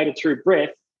activated through breath,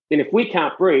 then if we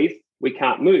can't breathe, we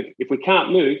can't move. If we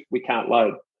can't move, we can't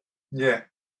load. Yeah.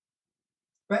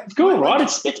 It's cool, right?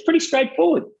 It's pretty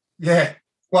straightforward. Yeah.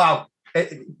 Well,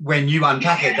 when you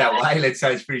unpack it that way, let's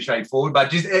say it's pretty straightforward, but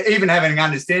just even having an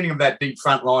understanding of that deep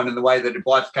front line and the way that it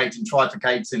bifurcates and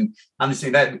trifurcates and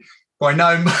understanding that,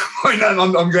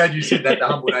 I'm glad you said that, the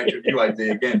humble nature of you over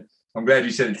there again. I'm glad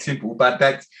you said it's simple, but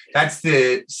that's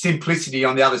the simplicity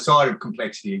on the other side of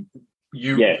complexity.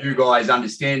 You guys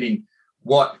understanding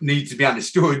what needs to be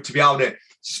understood to be able to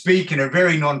speak in a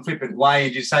very non-flippant way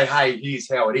and just say, hey,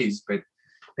 here's how it is. But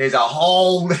there's a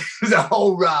whole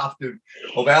raft of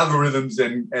algorithms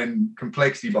and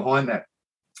complexity behind that.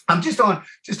 Just on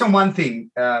one thing,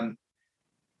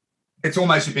 it's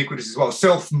almost ubiquitous as well,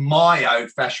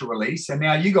 self-myofascial release. And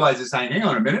now you guys are saying, hang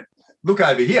on a minute, look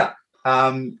over here,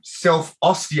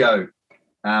 self-osteo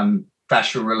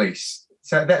fascial release.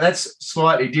 So that's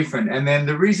slightly different. And then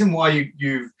the reason why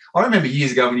I remember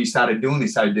years ago when you started doing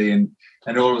this OD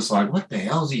and all of us like, what the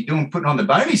hell is he doing putting on the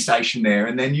bony station there?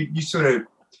 And then you sort of,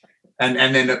 and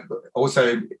then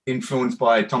also influenced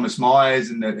by Thomas Myers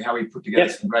and how he put together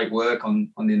some great work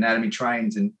on the anatomy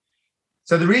trains. And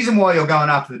so the reason why you're going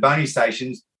after the bony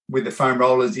stations with the foam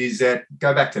rollers is that,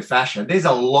 go back to fascia, there's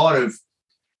a lot of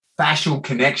fascial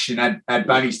connection at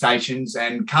bony stations,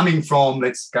 and coming from,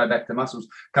 let's go back to muscles,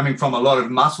 coming from a lot of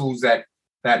muscles that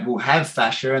will have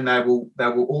fascia, and they will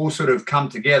all sort of come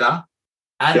together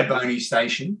at a bony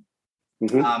station.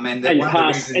 Mm-hmm. And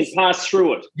pass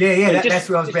through it. Yeah, that's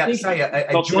what I was about to say.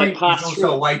 A joint is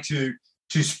also a way to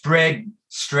spread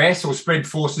stress or spread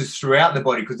forces throughout the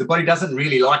body, because the body doesn't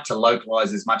really like to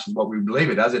localize as much as what we believe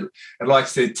it does. It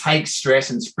likes to take stress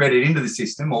and spread it into the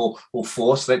system, or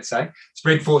force, let's say,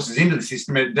 spread forces into the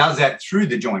system, and it does that through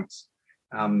the joints.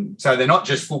 So they're not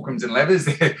just fulcrums and levers,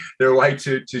 they're a way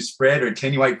to spread or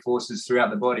attenuate forces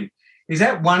throughout the body. Is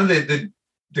that one of the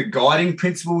guiding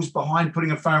principles behind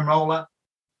putting a foam roller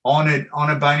on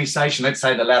a bony station? Let's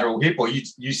say the lateral hip, or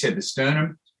you said the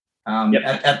sternum.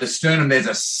 At the sternum, there's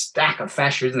a stack of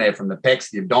fascia, isn't there, from the pecs,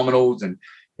 the abdominals, and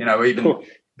even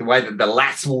the way that the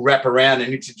lats will wrap around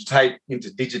and interdigitate,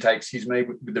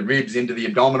 with the ribs into the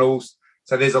abdominals.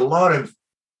 So there's a lot of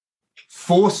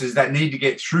forces that need to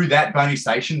get through that bony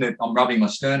station that I'm rubbing my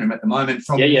sternum at the moment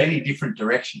from many different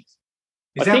directions.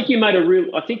 I think you made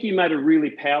a really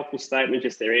powerful statement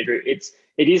just there, Andrew. It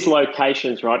is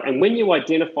locations, right? And when you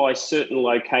identify certain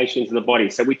locations in the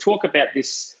body, so we talk about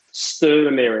this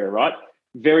sternum area, right?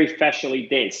 Very fascially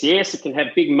dense. Yes, it can have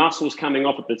big muscles coming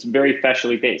off it, but it's very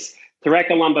fascially dense.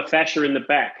 Thoracolumbar fascia in the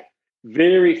back,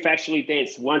 very fascially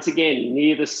dense. Once again,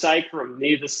 near the sacrum,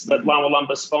 near the lower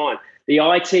lumbar spine. The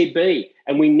ITB,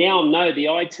 and we now know the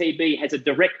ITB has a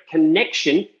direct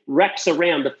connection, wraps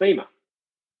around the femur.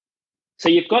 So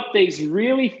you've got these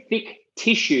really thick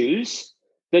tissues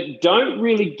that don't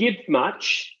really give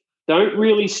much, they're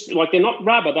not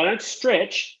rubber, they don't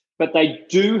stretch, but they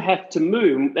do have to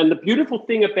move. And the beautiful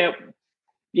thing about,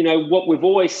 what we've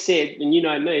always said, and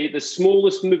me, the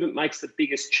smallest movement makes the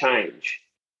biggest change.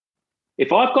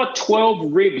 If I've got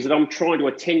 12 ribs that I'm trying to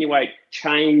attenuate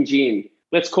change in,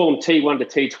 let's call them T1 to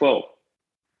T12,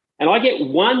 and I get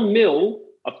 1 mil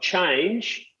of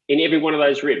change in every one of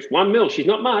those ribs, 1 mil, she's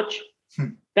not much.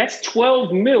 That's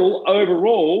 12 mil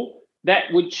overall.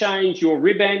 That would change your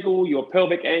rib angle, your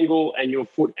pelvic angle, and your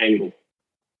foot angle.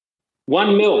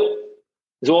 1 mil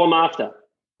is all I'm after.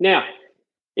 Now,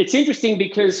 it's interesting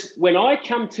because when I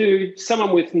come to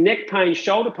someone with neck pain,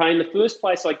 shoulder pain, the first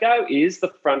place I go is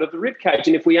the front of the rib cage.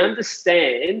 And if we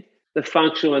understand the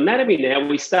functional anatomy now,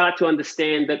 we start to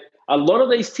understand that a lot of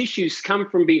these tissues come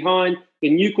from behind the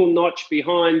nuchal notch,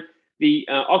 behind the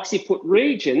occiput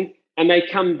region, and they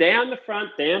come down the front,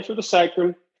 down through the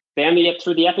sacrum, down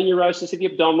through the aponeurosis of the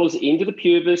abdominals, into the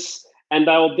pubis, and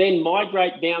they'll then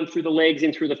migrate down through the legs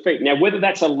and through the feet. Now, whether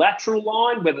that's a lateral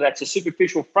line, whether that's a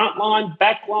superficial front line,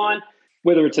 back line,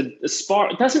 whether it's a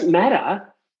spiral, it doesn't matter,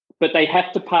 but they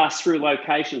have to pass through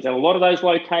locations. And a lot of those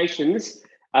locations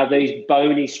are these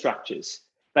bony structures.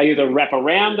 They either wrap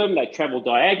around them, they travel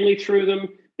diagonally through them.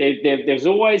 There's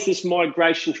always this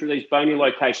migration through these bony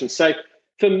locations. So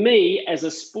for me, as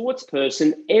a sports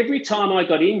person, every time I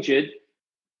got injured,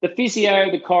 the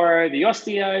physio, the chiro, the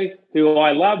osteo, who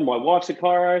I love, my wife's a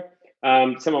chiro,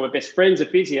 some of my best friends are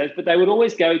physios, but they would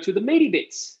always go to the meaty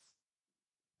bits.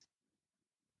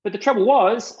 But the trouble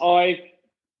was I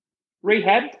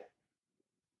rehabbed,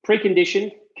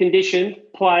 preconditioned, conditioned,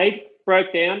 played,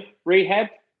 broke down, rehabbed,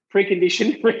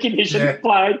 preconditioned,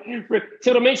 played.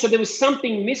 See what I mean? So there was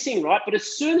something missing, right? But as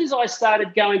soon as I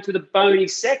started going to the bony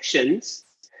sections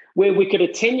where we could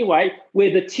attenuate,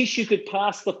 where the tissue could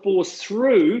pass the force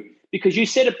through, because you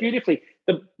said it beautifully,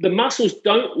 the muscles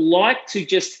don't like to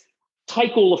just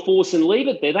take all the force and leave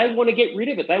it there. They want to get rid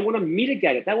of it. They want to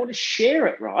mitigate it. They want to share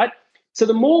it, right? So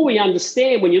the more we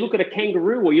understand, when you look at a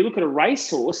kangaroo or you look at a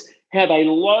racehorse, how they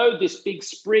load this big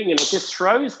spring and it just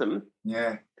throws them,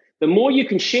 the more you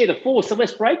can share the force, the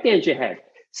less breakdowns you have.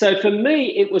 So for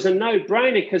me, it was a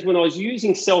no-brainer because when I was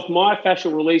using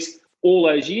self-myofascial release all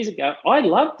those years ago, I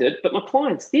loved it, but my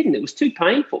clients didn't. It was too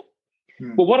painful.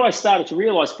 But what I started to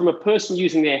realize from a person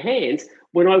using their hands,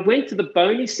 when I went to the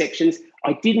bony sections,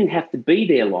 I didn't have to be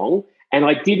there long and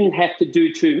I didn't have to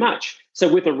do too much.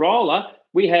 So with a roller,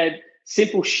 we had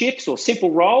simple shifts or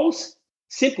simple rolls,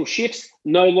 simple shifts,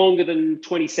 no longer than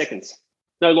 20 seconds,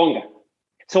 no longer.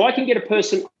 So I can get a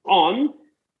person on,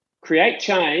 create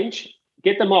change,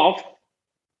 get them off,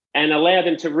 and allow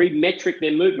them to remetric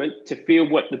their movement to feel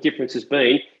what the difference has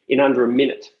been in under a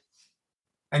minute.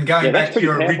 And going back to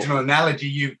your original analogy,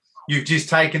 you've just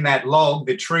taken that log,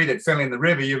 the tree that fell in the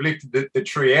river, you've lifted the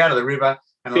tree out of the river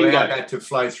and allowed that to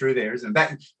flow through there, isn't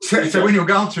it? So when you were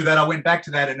going through that, I went back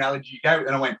to that analogy you gave,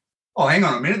 and I went, oh, hang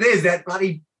on a minute, there's that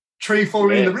bloody tree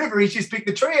falling in the river. He's just picked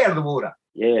the tree out of the water.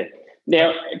 Yeah.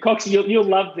 Now, Cox, you'll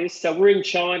love this. So we're in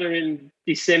China in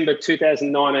December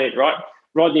 2019, right?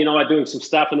 Rodney and I are doing some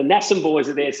stuff, and the NASM boys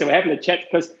are there. So we're having a chat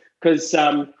because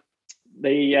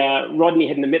Rodney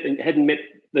hadn't met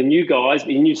the new guys,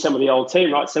 but he knew some of the old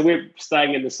team, right? So we're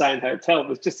staying in the same hotel. It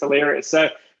was just hilarious. So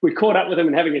we caught up with them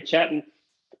and having a chat,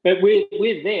 but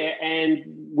we're there, and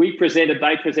they presented,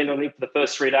 I think, for the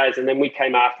first 3 days, and then we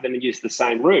came after them and used the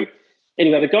same room.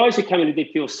 Anyway, the guys who came in and did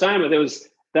Phil Soma,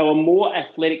 they were more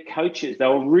athletic coaches. They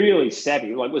were really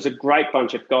savvy. Like, it was a great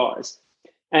bunch of guys.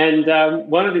 And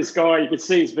one of this guy, you could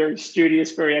see, is very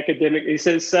studious, very academic. He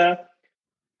says,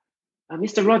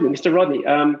 Mr. Rodney,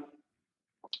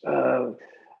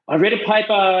 I read a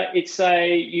paper. It's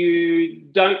you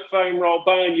don't foam roll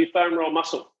bone, you foam roll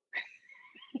muscle.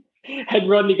 And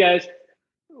Rodney goes,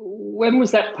 when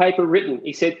was that paper written?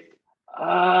 He said,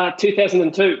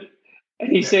 2002.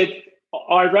 And he said,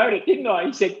 I wrote it, didn't I?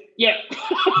 He said, yeah.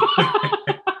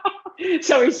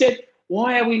 So he said,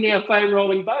 why are we now foam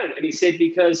rolling bone? And he said,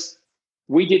 because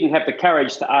we didn't have the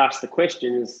courage to ask the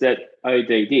questions that OD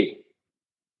did.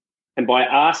 And by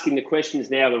asking the questions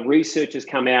now, the research has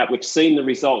come out. We've seen the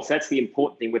results. That's the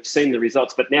important thing. We've seen the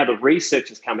results, but now the research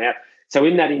has come out. So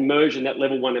in that immersion, that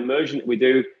level 1 immersion that we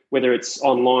do, whether it's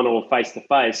online or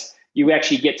face-to-face, you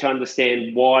actually get to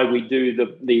understand why we do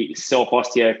the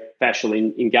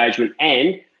self-osteofascial engagement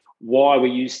and why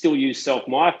we still use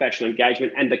self-myofascial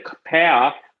engagement and the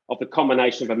power of the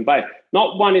combination of them both.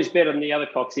 Not one is better than the other,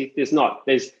 Coxie. There's not.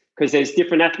 Because there's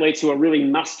different athletes who are really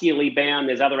muscularly bound.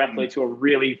 There's other athletes who are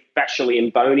really fascially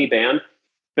and bony bound.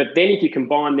 But then if you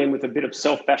combine them with a bit of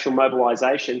self-fascial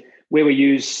mobilization, where we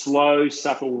use slow,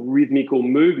 subtle, rhythmical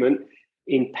movement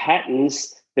in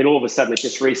patterns, then all of a sudden it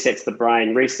just resets the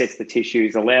brain, resets the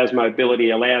tissues, allows mobility,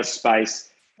 allows space,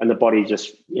 and the body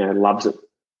just loves it.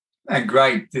 And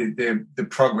great, the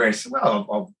progress, well,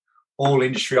 of all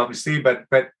industry, obviously, but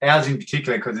ours in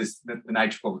particular, because it's the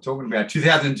nature of what we're talking about.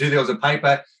 2002, there was a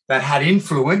paper that had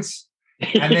influence.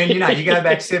 And then, you go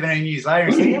back 17 years later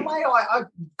and say, yeah, mate,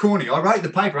 corny, I wrote the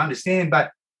paper, understand,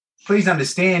 but please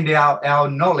understand our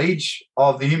knowledge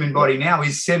of the human body now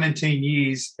is 17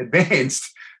 years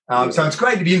advanced. So it's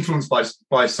great to be influenced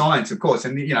by science, of course.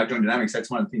 And, Joint Dynamics,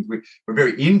 that's one of the things we're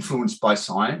very influenced by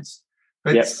science.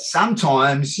 But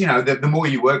sometimes, the more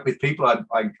you work with people,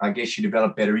 I guess you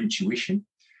develop better intuition.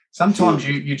 Sometimes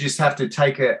you just have to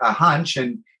take a hunch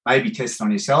and maybe test it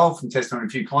on yourself and test it on a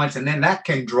few clients, and then that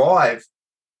can drive,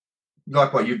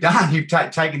 like what you've done. You've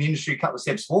taken the industry a couple of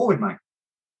steps forward, mate.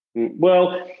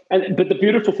 Well, but the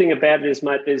beautiful thing about it is,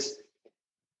 mate,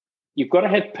 you've got to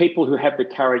have people who have the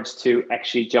courage to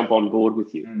actually jump on board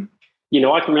with you.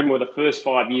 I can remember the first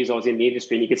 5 years I was in the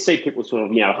industry, and you could see people sort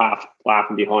of, half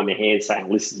laughing behind their hands saying,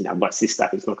 listen, what's this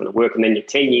stuff? It's not going to work. And then you're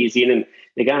 10 years in and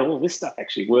they're going, well, this stuff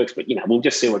actually works, but, we'll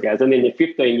just see what goes. And then you're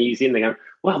 15 years in, they go,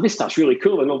 well, this stuff's really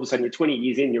cool. And all of a sudden you're 20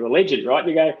 years in, you're a legend, right? And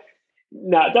you go,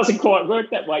 no, it doesn't quite work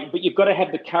that way. But you've got to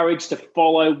have the courage to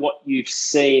follow what you've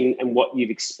seen and what you've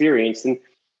experienced. And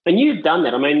you've done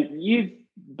that. I mean, you've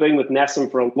been with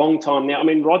NASM for a long time now. I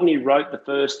mean, Rodney wrote the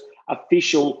first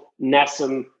official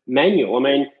NASM manual. I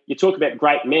mean, you talk about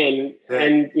great men,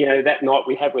 and that night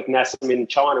we had with NASM in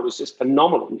China was just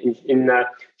phenomenal in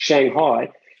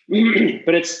Shanghai.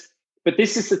 but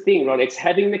this is the thing, right? It's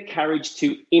having the courage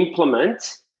to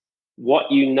implement what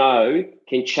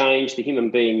can change the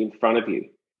human being in front of you.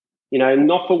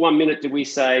 Not for 1 minute do we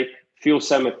say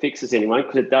FuelSoma fixes anyone,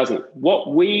 because it doesn't.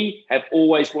 What we have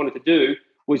always wanted to do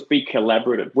was be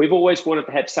collaborative. We've always wanted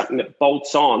to have something that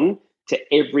bolts on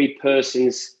to every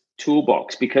person's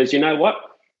toolbox, because you know what?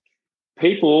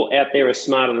 People out there are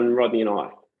smarter than Rodney and I.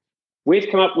 We've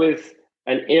come up with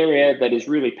an area that is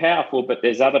really powerful, but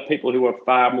there's other people who are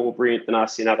far more brilliant than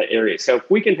us in other areas. So if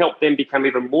we can help them become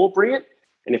even more brilliant,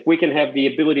 and if we can have the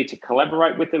ability to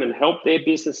collaborate with them and help their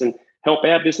business and help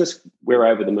our business, we're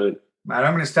over the moon. Mate,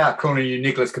 I'm going to start calling you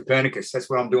Nicholas Copernicus. That's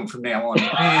what I'm doing from now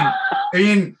on.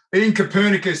 Ian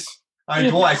Copernicus.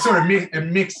 Dwight sort of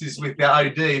mixes with the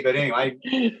OD, but anyway.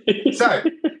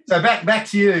 So back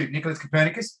to you, Nicholas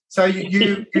Copernicus. So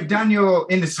you've done your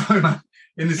in the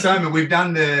Soma, we've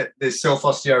done the self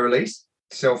osteo release.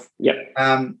 Yep.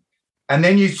 And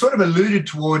then you sort of alluded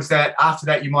towards that. After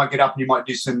that, you might get up and you might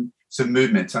do some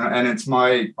movements,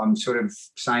 and I'm sort of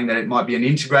saying that it might be an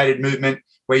integrated movement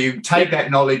where you take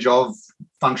that knowledge of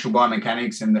functional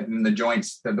biomechanics and the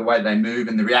joints, the way they move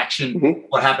and the reaction,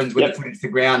 what happens when the foot hits the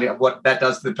ground, what that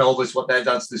does to the pelvis, what that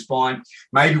does to the spine,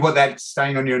 maybe what that's,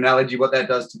 staying on your analogy, what that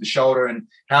does to the shoulder, and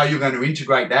how you're going to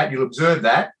integrate that. You'll observe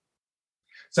that.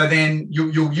 So then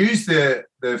you'll use the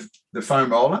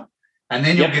foam roller, and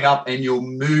then you'll get up and you'll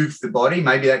move the body.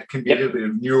 Maybe that can be a little bit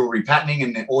of neural repatterning,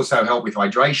 and also help with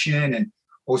hydration, and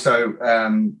also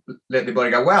let the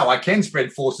body go, wow, I can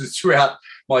spread forces throughout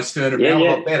my sternum now a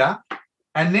lot better.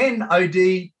 And then,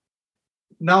 OD,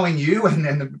 knowing you and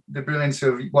then the brilliance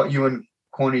of what you and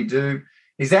Corny do,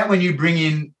 is that when you bring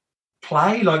in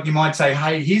play, like you might say,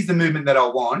 hey, here's the movement that I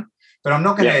want, but I'm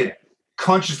not going to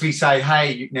consciously say,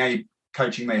 hey, now you're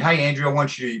coaching me, hey, Andrew, I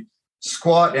want you to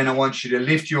squat and I want you to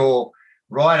lift your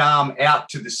right arm out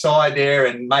to the side there,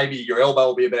 and maybe your elbow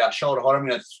will be about shoulder height. I'm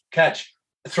going to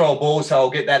throw a ball, so I'll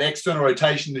get that external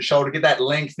rotation of the shoulder, get that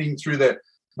lengthening through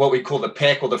what we call the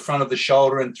pec or the front of the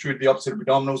shoulder and through the opposite of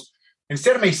abdominals.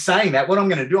 Instead of me saying that, what I'm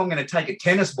going to do, I'm going to take a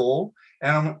tennis ball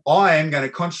and I am going to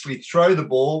consciously throw the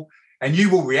ball, and you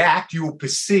will react. You will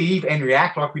perceive and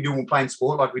react like we do when playing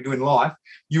sport, like we do in life.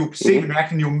 You will perceive and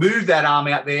react, and you'll move that arm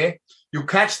out there. You'll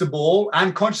catch the ball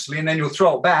unconsciously, and then you'll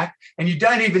throw it back. And you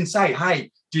don't even say,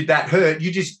 hey, did that hurt? You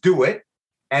just do it.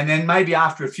 And then maybe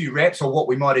after a few reps, or what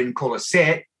we might even call a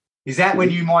set, is that when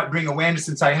you might bring awareness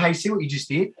and say, hey, see what you just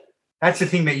did? That's the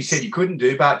thing that you said you couldn't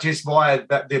do, but just via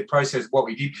the process of what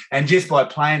we did, and just by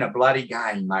playing a bloody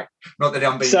game, mate. Not that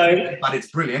I'm being, but it's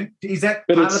brilliant. Is that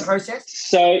part of the process?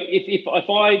 So if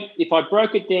I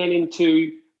broke it down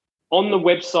into, on the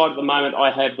website at the moment,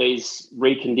 I have these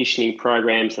reconditioning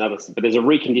programs and others, but there's a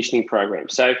reconditioning program.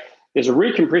 So there's a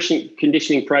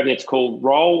reconditioning program that's called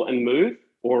Roll and Move,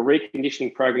 or a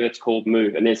reconditioning program that's called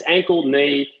Move. And there's ankle,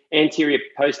 knee, anterior,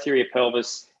 posterior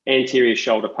pelvis, anterior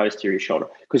shoulder, posterior shoulder.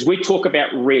 Because we talk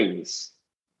about rings,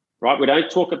 right? We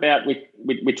don't talk about,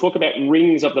 we talk about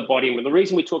rings of the body. And the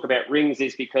reason we talk about rings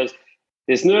is because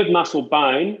there's nerve, muscle,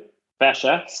 bone,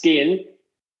 fascia, skin,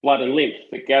 blood and lymph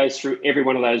that goes through every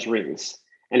one of those rings.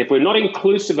 And if we're not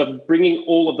inclusive of bringing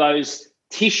all of those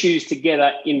tissues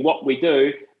together in what we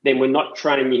do, then we're not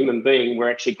training the human being,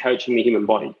 we're actually coaching the human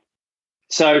body.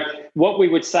 So what we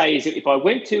would say is that if I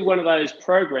went to one of those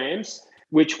programs,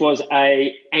 which was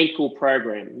a ankle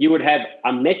program, you would have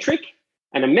a metric,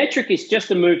 and a metric is just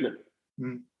a movement.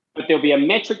 But there'll be a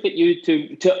metric that you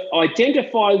to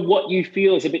identify what you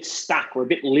feel is a bit stuck or a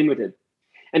bit limited.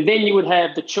 And then you would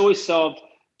have the choice of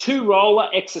 2 roller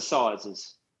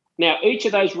exercises. Now, each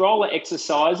of those roller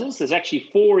exercises, there's actually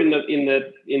 4 in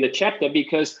the chapter,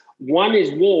 because one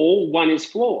is wall, one is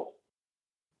floor.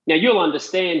 Now, you'll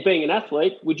understand, being an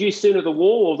athlete, would you sooner the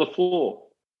wall or the floor?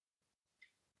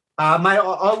 Mate,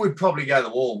 I would probably go the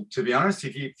wall, to be honest.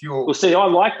 If you're... Well, see, I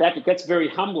like that. That's very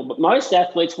humble. But most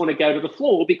athletes want to go to the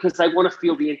floor because they want to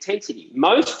feel the intensity.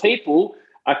 Most people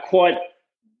are quite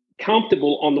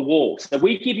comfortable on the wall. So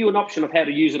we give you an option of how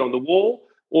to use it on the wall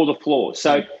or the floor.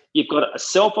 So you've got a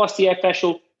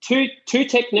self-osteofascial, two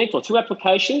techniques or 2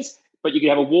 applications, but you can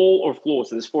have a wall or a floor.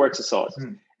 So there's 4 exercises.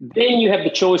 Then you have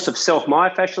the choice of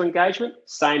self-myofascial engagement.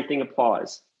 Same thing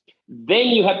applies. Then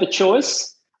you have the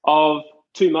choice of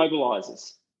 2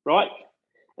 mobilizers, right?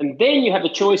 And then you have the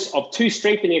choice of 2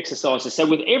 strengthening exercises. So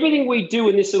with everything we do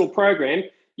in this little program,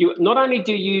 you not only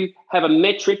do you have a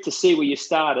metric to see where you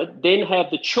started, then have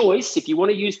the choice, if you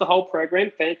want to use the whole program,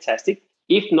 fantastic.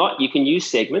 If not, you can use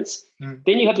segments.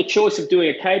 Then you have the choice of doing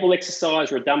a cable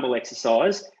exercise or a dumbbell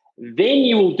exercise. Then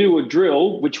you will do a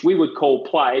drill, which we would call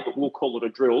play, but we'll call it a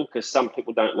drill because some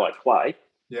people don't like play.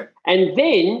 Yeah. And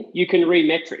then you can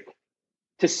re-metric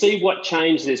to see what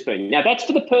change there's been. Now, that's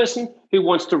for the person who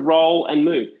wants to roll and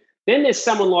move. Then there's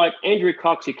someone like Andrew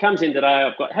Cox who comes in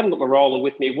today, haven't got my roller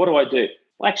with me. What do I do?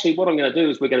 Well, actually, what I'm going to do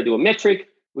is we're going to do a metric,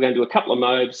 we're going to do a couple of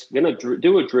mobs, we're going to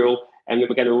do a drill, and then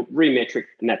we're going to re-metric,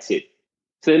 and that's it.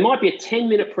 So there might be a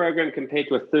 10-minute program compared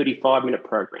to a 35-minute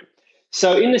program.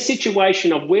 So in the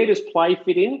situation of where does play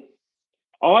fit in,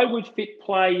 I would fit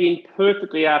play in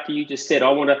perfectly after you just said,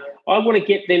 I want to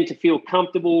get them to feel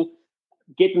comfortable,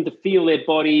 get them to feel their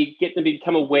body, get them to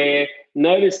become aware,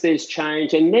 notice there's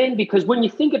change. And then, because when you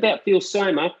think about Feel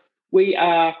Soma, we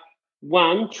are,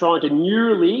 one, trying to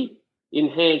neurally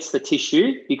enhance the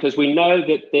tissue, because we know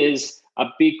that there's a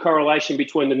big correlation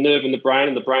between the nerve and the brain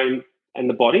and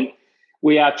the body.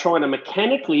 We are trying to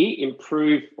mechanically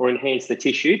improve or enhance the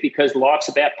tissue, because life's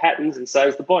about patterns and so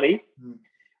is the body.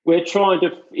 We're trying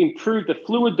to improve the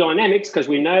fluid dynamics, because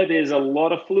we know there's a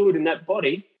lot of fluid in that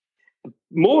body.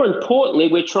 More importantly,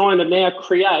 we're trying to now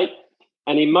create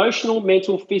an emotional,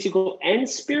 mental, physical, and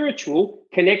spiritual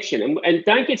connection. And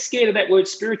don't get scared of that word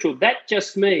spiritual. That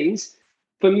just means,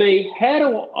 for me, how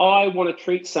do I want to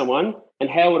treat someone and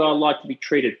how would I like to be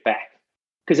treated back?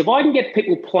 Because if I can get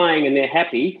people playing and they're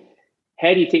happy,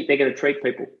 how do you think they're going to treat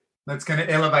people? That's going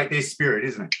to elevate their spirit,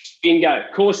 isn't it? Bingo.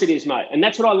 Of course it is, mate. And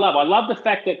that's what I love. I love the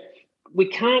fact that we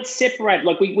can't separate.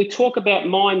 Like we talk about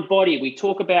mind, body. We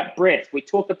talk about breath. We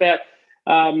talk about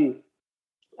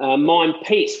mind,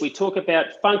 peace. We talk about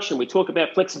function. We talk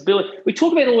about flexibility. We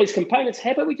talk about all these components.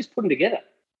 How about we just put them together?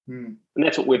 And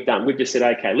that's what we've done. We've just said,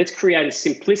 okay, let's create a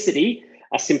simplicity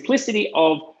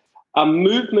of a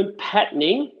movement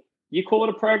patterning. You call it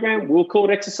a program, we'll call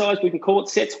it exercise, we can call it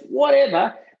sets,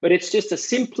 whatever, but it's just a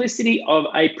simplicity of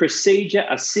a procedure,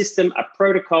 a system, a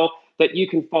protocol that you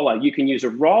can follow. You can use a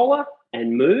roller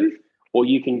and move, or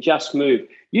you can just move.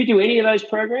 You do any of those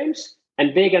programs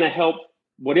and they're going to help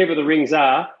whatever the rings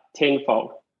are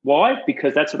tenfold. Why?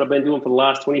 Because that's what I've been doing for the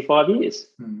last 25 years.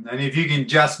 And if you can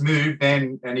just move,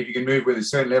 and if you can move with a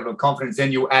certain level of confidence,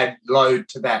 then you'll add load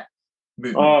to that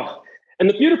movement. Oh, and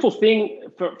the beautiful thing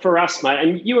for us, mate,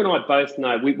 and you and I both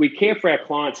know, we care for our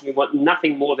clients and we want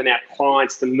nothing more than our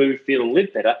clients to move, feel, and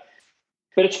live better.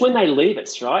 But it's when they leave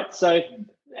us, right? So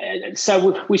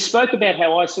we spoke about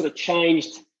how I sort of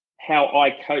changed how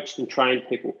I coached and trained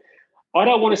people. I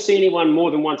don't want to see anyone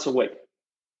more than once a week.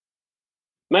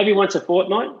 Maybe once a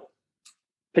fortnight,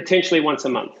 potentially once a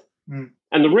month.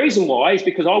 And the reason why is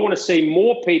because I want to see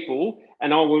more people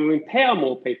and I want to empower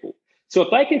more people. So if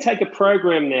they can take a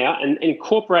program now and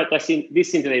incorporate this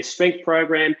into their strength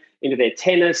program, into their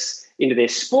tennis, into their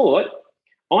sport,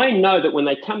 I know that when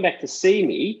they come back to see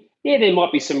me, yeah, there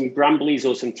might be some grumblies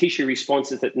or some tissue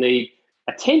responses that need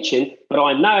attention, but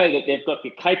I know that they've got the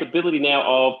capability now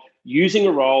of using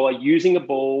a roller, using a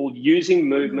ball, using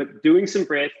movement, doing some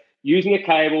breath, using a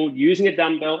cable, using a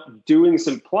dumbbell, doing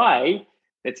some play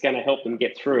that's going to help them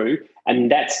get through, and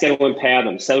that's going to empower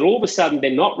them. So that all of a sudden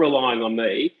they're not relying on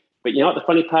me. But you know what the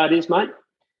funny part is, mate?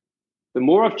 The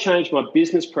more I've changed my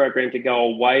business program to go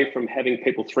away from having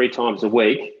people 3 times a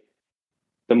week,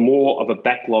 the more of a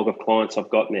backlog of clients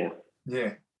I've got now.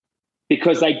 Yeah.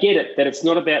 Because they get it, that it's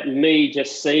not about me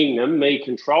just seeing them, me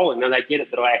controlling them. They get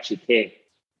it that I actually care.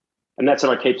 And that's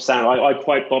what I keep saying. I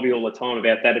quote Bobby all the time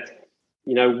about that.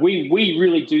 we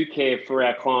really do care for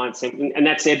our clients, and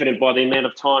that's evident by the amount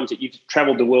of times that you've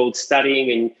traveled the world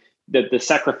studying and the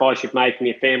sacrifice you've made from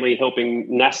your family, helping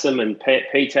NASM and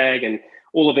PTAG and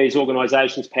all of these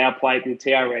organisations, PowerPlate and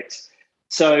TRX.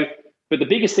 So, but the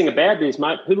biggest thing about it is,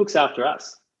 mate, who looks after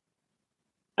us?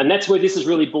 And that's where this is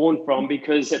really born from,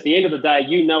 because at the end of the day,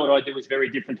 what I do is very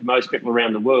different to most people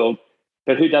around the world,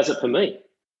 but who does it for me?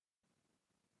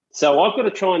 So I've got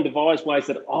to try and devise ways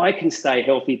that I can stay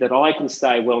healthy, that I can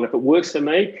stay well. And if it works for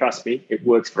me, trust me, it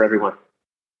works for everyone.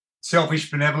 Selfish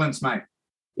benevolence, mate.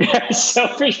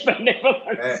 Selfish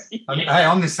benevolence. Yeah. Hey,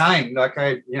 I'm the same. Like,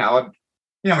 when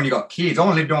you got kids, I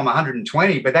want to live to I'm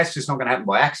 120, but that's just not going to happen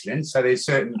by accident. So there's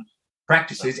certain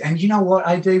practices. And you know what,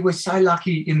 AD, we're so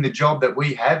lucky in the job that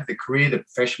we have, the career, the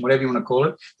profession, whatever you want to call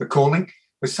it, the calling.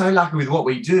 We're so lucky with what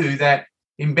we do that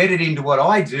embedded into what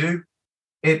I do,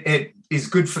 it is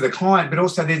good for the client, but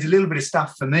also there's a little bit of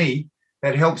stuff for me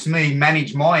that helps me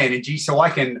manage my energy so I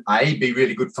can, be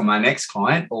really good for my next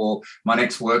client or my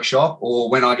next workshop, or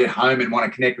when I get home and want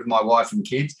to connect with my wife and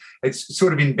kids. It's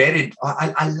sort of embedded.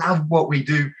 I love what we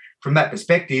do from that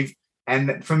perspective.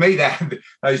 And for me,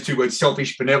 those two words,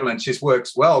 selfish benevolence, just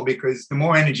works well, because the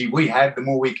more energy we have, the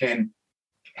more we can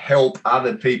help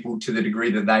other people to the degree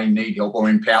that they need help, or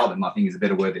empower them, I think is a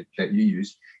better word that you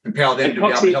use. Empower them to be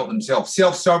able to help themselves.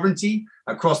 Self-sovereignty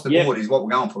across the board is what we're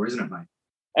going for, isn't it, mate?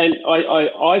 And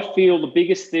I feel the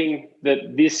biggest thing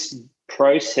that this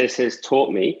process has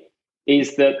taught me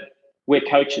is that we're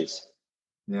coaches.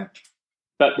 Yeah.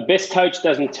 But the best coach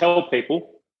doesn't tell people.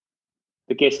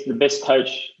 The best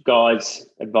coach guides,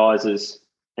 advises,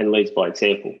 and leads by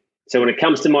example. So when it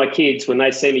comes to my kids, when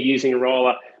they see me using a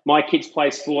roller, my kids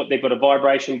play sport. They've got a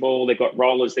vibration ball, they've got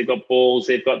rollers, they've got balls,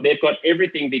 they've got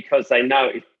everything, because they know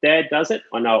if Dad does it,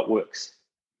 I know it works.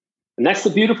 And that's the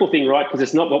beautiful thing, right? Because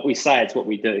it's not what we say, it's what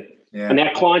we do. Yeah. And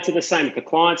our clients are the same. If the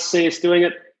clients see us doing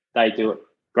it, they do it.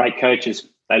 Great coaches,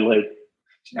 they lead.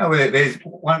 There's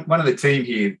one of the team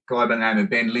here, a guy by the name of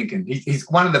Ben Lincoln. He's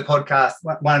one of the podcasts,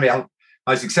 one of our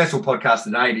most successful podcasts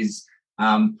to date is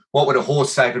what would a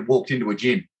horse say if it walked into a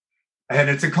gym? And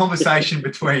it's a conversation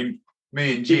between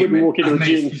me and Jim.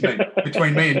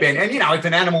 Between me and Ben. And, if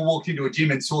an animal walked into a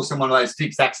gym and saw someone of those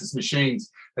fixed axis machines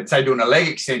that say doing a leg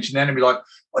extension, then it'd be like,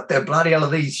 what the bloody hell are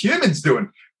these humans doing?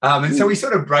 And so we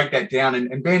sort of break that down.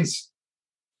 And Ben's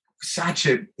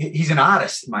he's an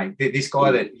artist, mate, this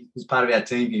guy that is part of our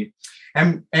team here.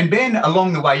 And Ben,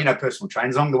 along the way, personal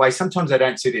trainers, along the way, sometimes they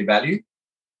don't see their value.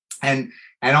 And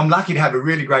I'm lucky to have a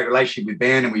really great relationship with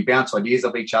Ben, and we bounce ideas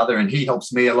off each other, and he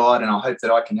helps me a lot, and I hope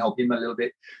that I can help him a little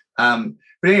bit. But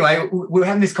anyway, we were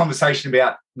having this conversation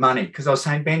about money, because I was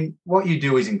saying, Ben, what you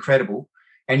do is incredible,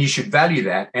 and you should value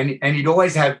that. And you'd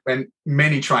always have, and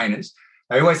many trainers,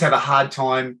 they always have a hard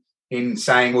time in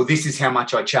saying, well, this is how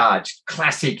much I charge.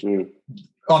 Classic.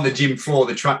 On the gym floor,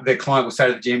 the client will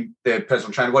say to the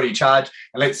personal trainer, what do you charge?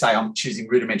 And let's say I'm choosing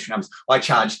rudimentary numbers. I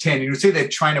charge 10. And you'll see the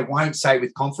trainer won't say it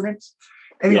with confidence.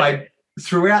 Anyway,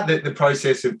 throughout the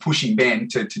process of pushing Ben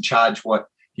to charge what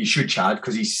he should charge,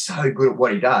 because he's so good at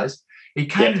what he does, he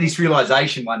came to this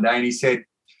realization one day, and he said,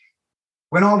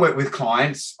 when I work with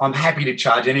clients, I'm happy to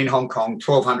charge, and in Hong Kong,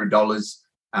 $1,200,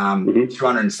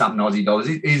 200 and something Aussie dollars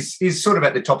is sort of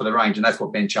at the top of the range, and that's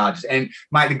what Ben charges. And,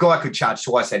 mate, the guy could charge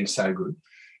twice that. He's so good.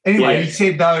 Anyway, he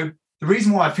said, though, the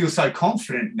reason why I feel so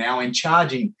confident now in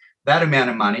charging that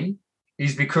amount of money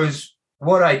is because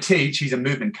what I teach, he's a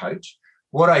movement coach,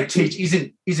 what I teach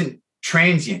isn't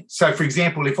transient. So, for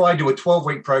example, if I do a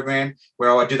 12-week program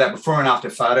where I do that before and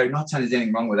after photo, not saying there's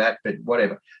anything wrong with that, but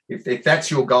whatever. If that's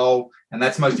your goal and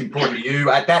that's most important to you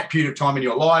at that period of time in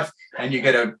your life, and you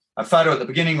get a photo at the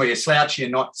beginning where you're slouchy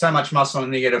and not so much muscle,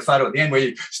 and then you get a photo at the end where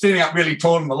you're standing up really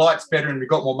tall and the light's better and you've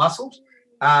got more muscles.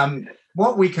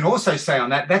 What we can also say on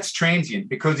that's transient,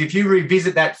 because if you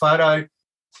revisit that photo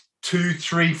 2,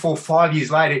 3, 4, 5 years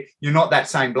later, you're not that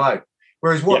same bloke.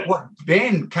 Whereas what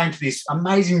Ben came to this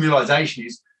amazing realization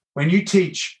is, when you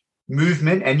teach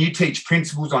movement and you teach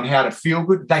principles on how to feel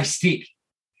good, they stick.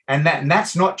 And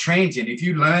that's not transient. If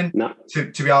you learn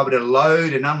to be able to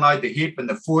load and unload the hip and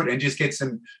the foot and just get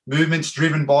some movements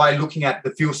driven by looking at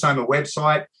the Feel Soma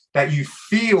website, that you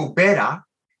feel better,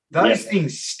 those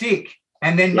things stick.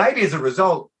 And then maybe as a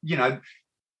result,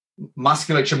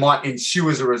 musculature might ensue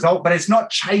as a result, but it's not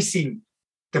chasing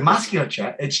the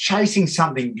musculature. It's chasing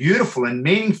something beautiful and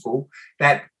meaningful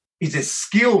that is a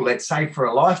skill, let's say, for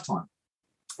a lifetime.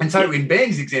 And so in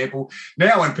Ben's example,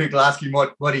 now when people ask him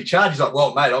what he charges, like,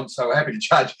 well, mate, I'm so happy to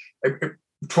charge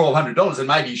 $1,200, and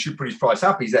maybe he should put his price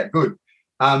up. He's that good.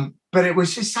 But it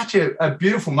was just such a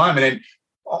beautiful moment.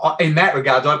 And in that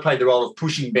regard, I played the role of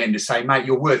pushing Ben to say, mate,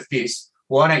 you're worth this.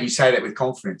 why don't you say that with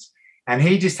confidence? And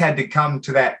he just had to come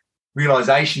to that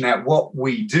realization that what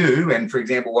we do, and for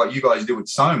example, what you guys do with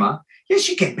Soma, yes,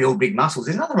 you can build big muscles.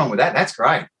 There's nothing wrong with that. That's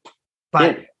great.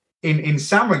 But in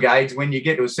some regards, when you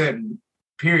get to a certain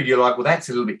period, you're like, well, that's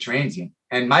a little bit transient.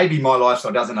 And maybe my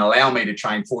lifestyle doesn't allow me to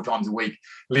train 4 times a week,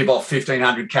 live off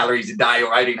 1,500 calories a day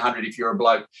or 1,800 if you're a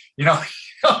bloke. You know,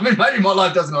 I mean, maybe my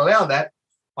life doesn't allow that.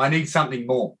 I need something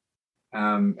more.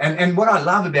 And what I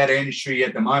love about our industry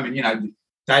at the moment, you know,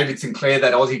 David Sinclair,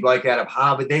 that Aussie bloke out of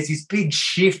Harvard, there's this big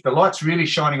shift. The light's really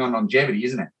shining on longevity,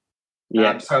 isn't it?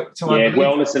 Yeah.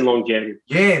 Wellness and longevity.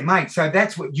 Yeah, mate. So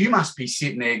that's what you must be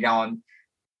sitting there going,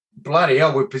 bloody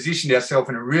hell, we've positioned ourselves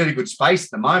in a really good space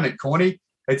at the moment, Corny.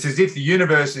 It's as if the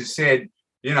universe has said,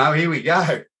 you know, here we go.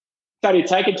 It's only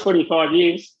taken 25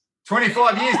 years.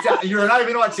 25 years, you're an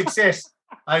overnight success.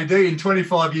 AD, in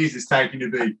 25 years it's taken to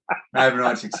be an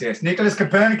overnight success. Nicholas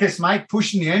Copernicus, mate,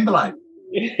 pushing the envelope.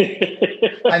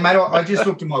 Hey, mate, I just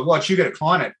looked at my watch. You got a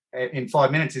client in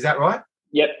 5 minutes. Is that right?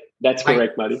 Yep, that's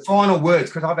correct, mate. Final words,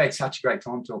 because I've had such a great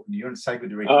time talking to you and it's so good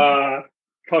to read.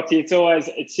 Coxie,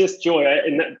 it's just joy.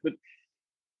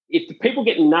 If the people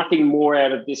get nothing more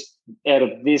out of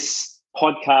this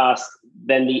podcast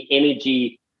than the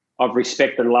energy of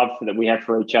respect and love that we have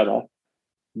for each other,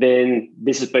 then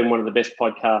this has been one of the best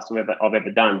podcasts I've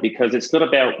ever done, because it's not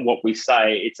about what we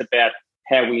say, it's about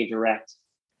how we interact.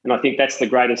 And I think that's the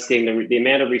greatest thing, the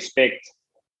amount of respect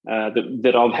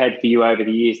that I've had for you over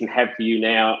the years and have for you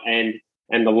now, and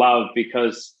the love,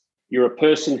 because you're a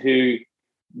person who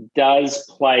does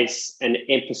place an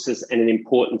emphasis and an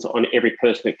importance on every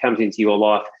person that comes into your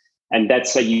life, and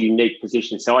that's a unique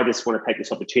position. So I just want to take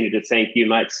this opportunity to thank you,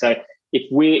 mate. So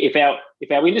if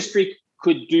our industry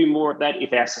could do more of that,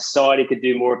 if our society could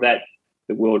do more of that,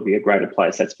 the world would be a greater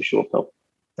place. That's for sure, Phil.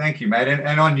 Thank you, mate.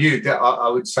 And on you, I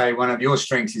would say one of your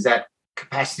strengths is that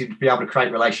capacity to be able to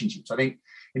create relationships. I think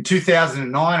in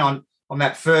 2009, on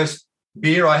that first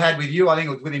beer I had with you, I think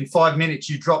it was within 5 minutes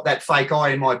you dropped that fake eye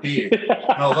in my beer.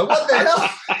 And I was like, what the hell?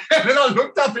 And then I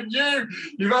looked up at you.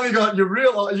 You've only got your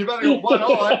real eye. You've only got one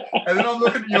eye. And then I'm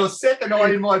looking at your second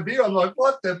eye in my beer. I'm like,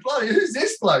 what the bloody, who's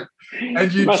this bloke?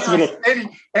 And you just,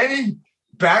 any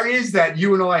barriers that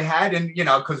you and I had, and, you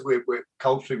know, because we're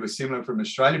culturally we're similar from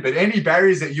Australia, but any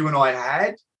barriers that you and I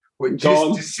had were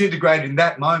just disintegrated in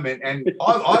that moment. And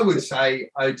I would say,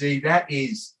 OD, that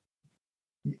is,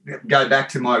 go back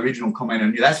to my original comment,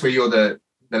 and that's where you're the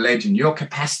legend. Your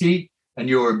capacity and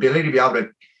your ability to be able to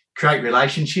create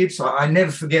relationships. I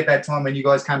never forget that time when you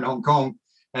guys came to Hong Kong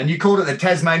and you called it the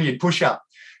Tasmanian push-up.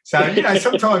 So, you know,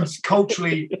 sometimes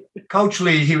culturally,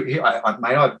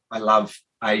 I love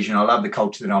Asian. I love the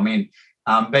culture that I'm in.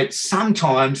 But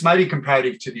sometimes, maybe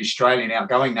comparative to the Australian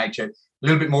outgoing nature, a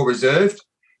little bit more reserved.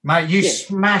 Mate, you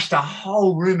smashed a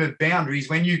whole room of boundaries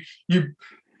when you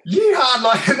hard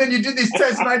like, and then you did this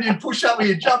Tasmanian push-up where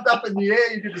you jumped up in the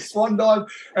air, you did a swan dive,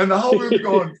 and the whole room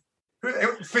gone.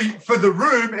 For the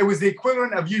room, it was the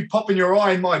equivalent of you popping your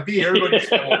eye in my beer. Everybody's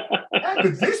going, how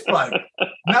good's this bloke?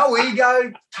 No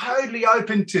ego, totally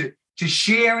open to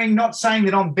sharing, not saying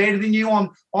that I'm better than you.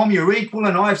 I'm your equal,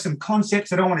 and I have some concepts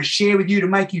that I want to share with you to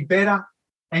make you better.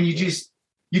 And you just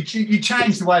you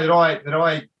change the way that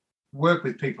I work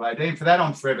with people, AD. And for that,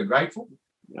 I'm forever grateful.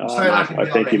 I'm so lucky to be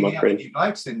able to hang out with you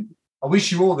blokes, and I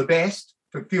wish you all the best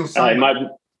for Phil Soma. Mate,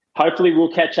 hopefully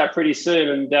we'll catch up pretty soon,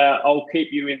 and I'll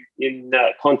keep you in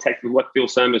contact with what Phil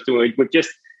Soma is doing.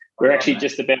 We're actually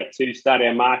just about to start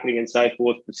our marketing and so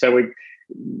forth. So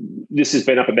this has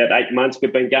been up about 8 months.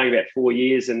 We've been going about 4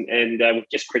 years, and we're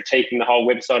just critiquing the whole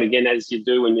website again, as you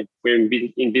do when we're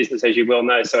in business, as you well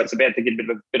know. So it's about to get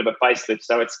a bit of a facelift.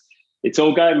 So it's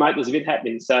all go, mate. There's a bit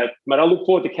happening. So, mate, I look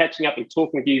forward to catching up and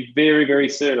talking with you very, very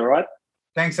soon, all right?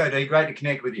 Thanks, OD. Great to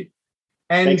connect with you.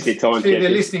 And thanks for your time, to the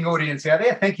listening audience out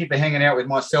there, thank you for hanging out with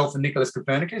myself and Nicholas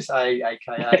Copernicus,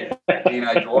 a.k.a.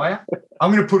 Dino Dwyer.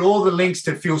 I'm going to put all the links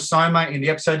to Phil Soma in the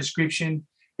episode description.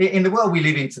 In the world we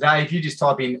live in today, if you just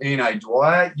type in Uno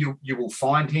Dwyer, you will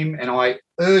find him. And I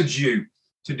urge you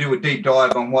to do a deep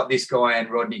dive on what this guy and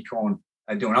Rodney Corn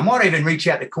are doing. I might even reach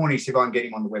out to Corny, see if I can get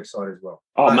him on the website as well.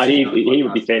 Oh, mate, he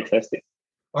would be fantastic.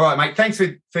 All right, mate. Thanks for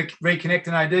reconnecting,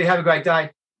 AD. Have a great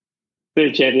day. See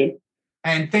you, champion.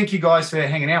 And thank you guys for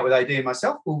hanging out with AD and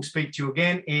myself. We'll speak to you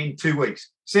again in 2 weeks.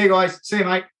 See you guys. See you,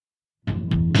 mate.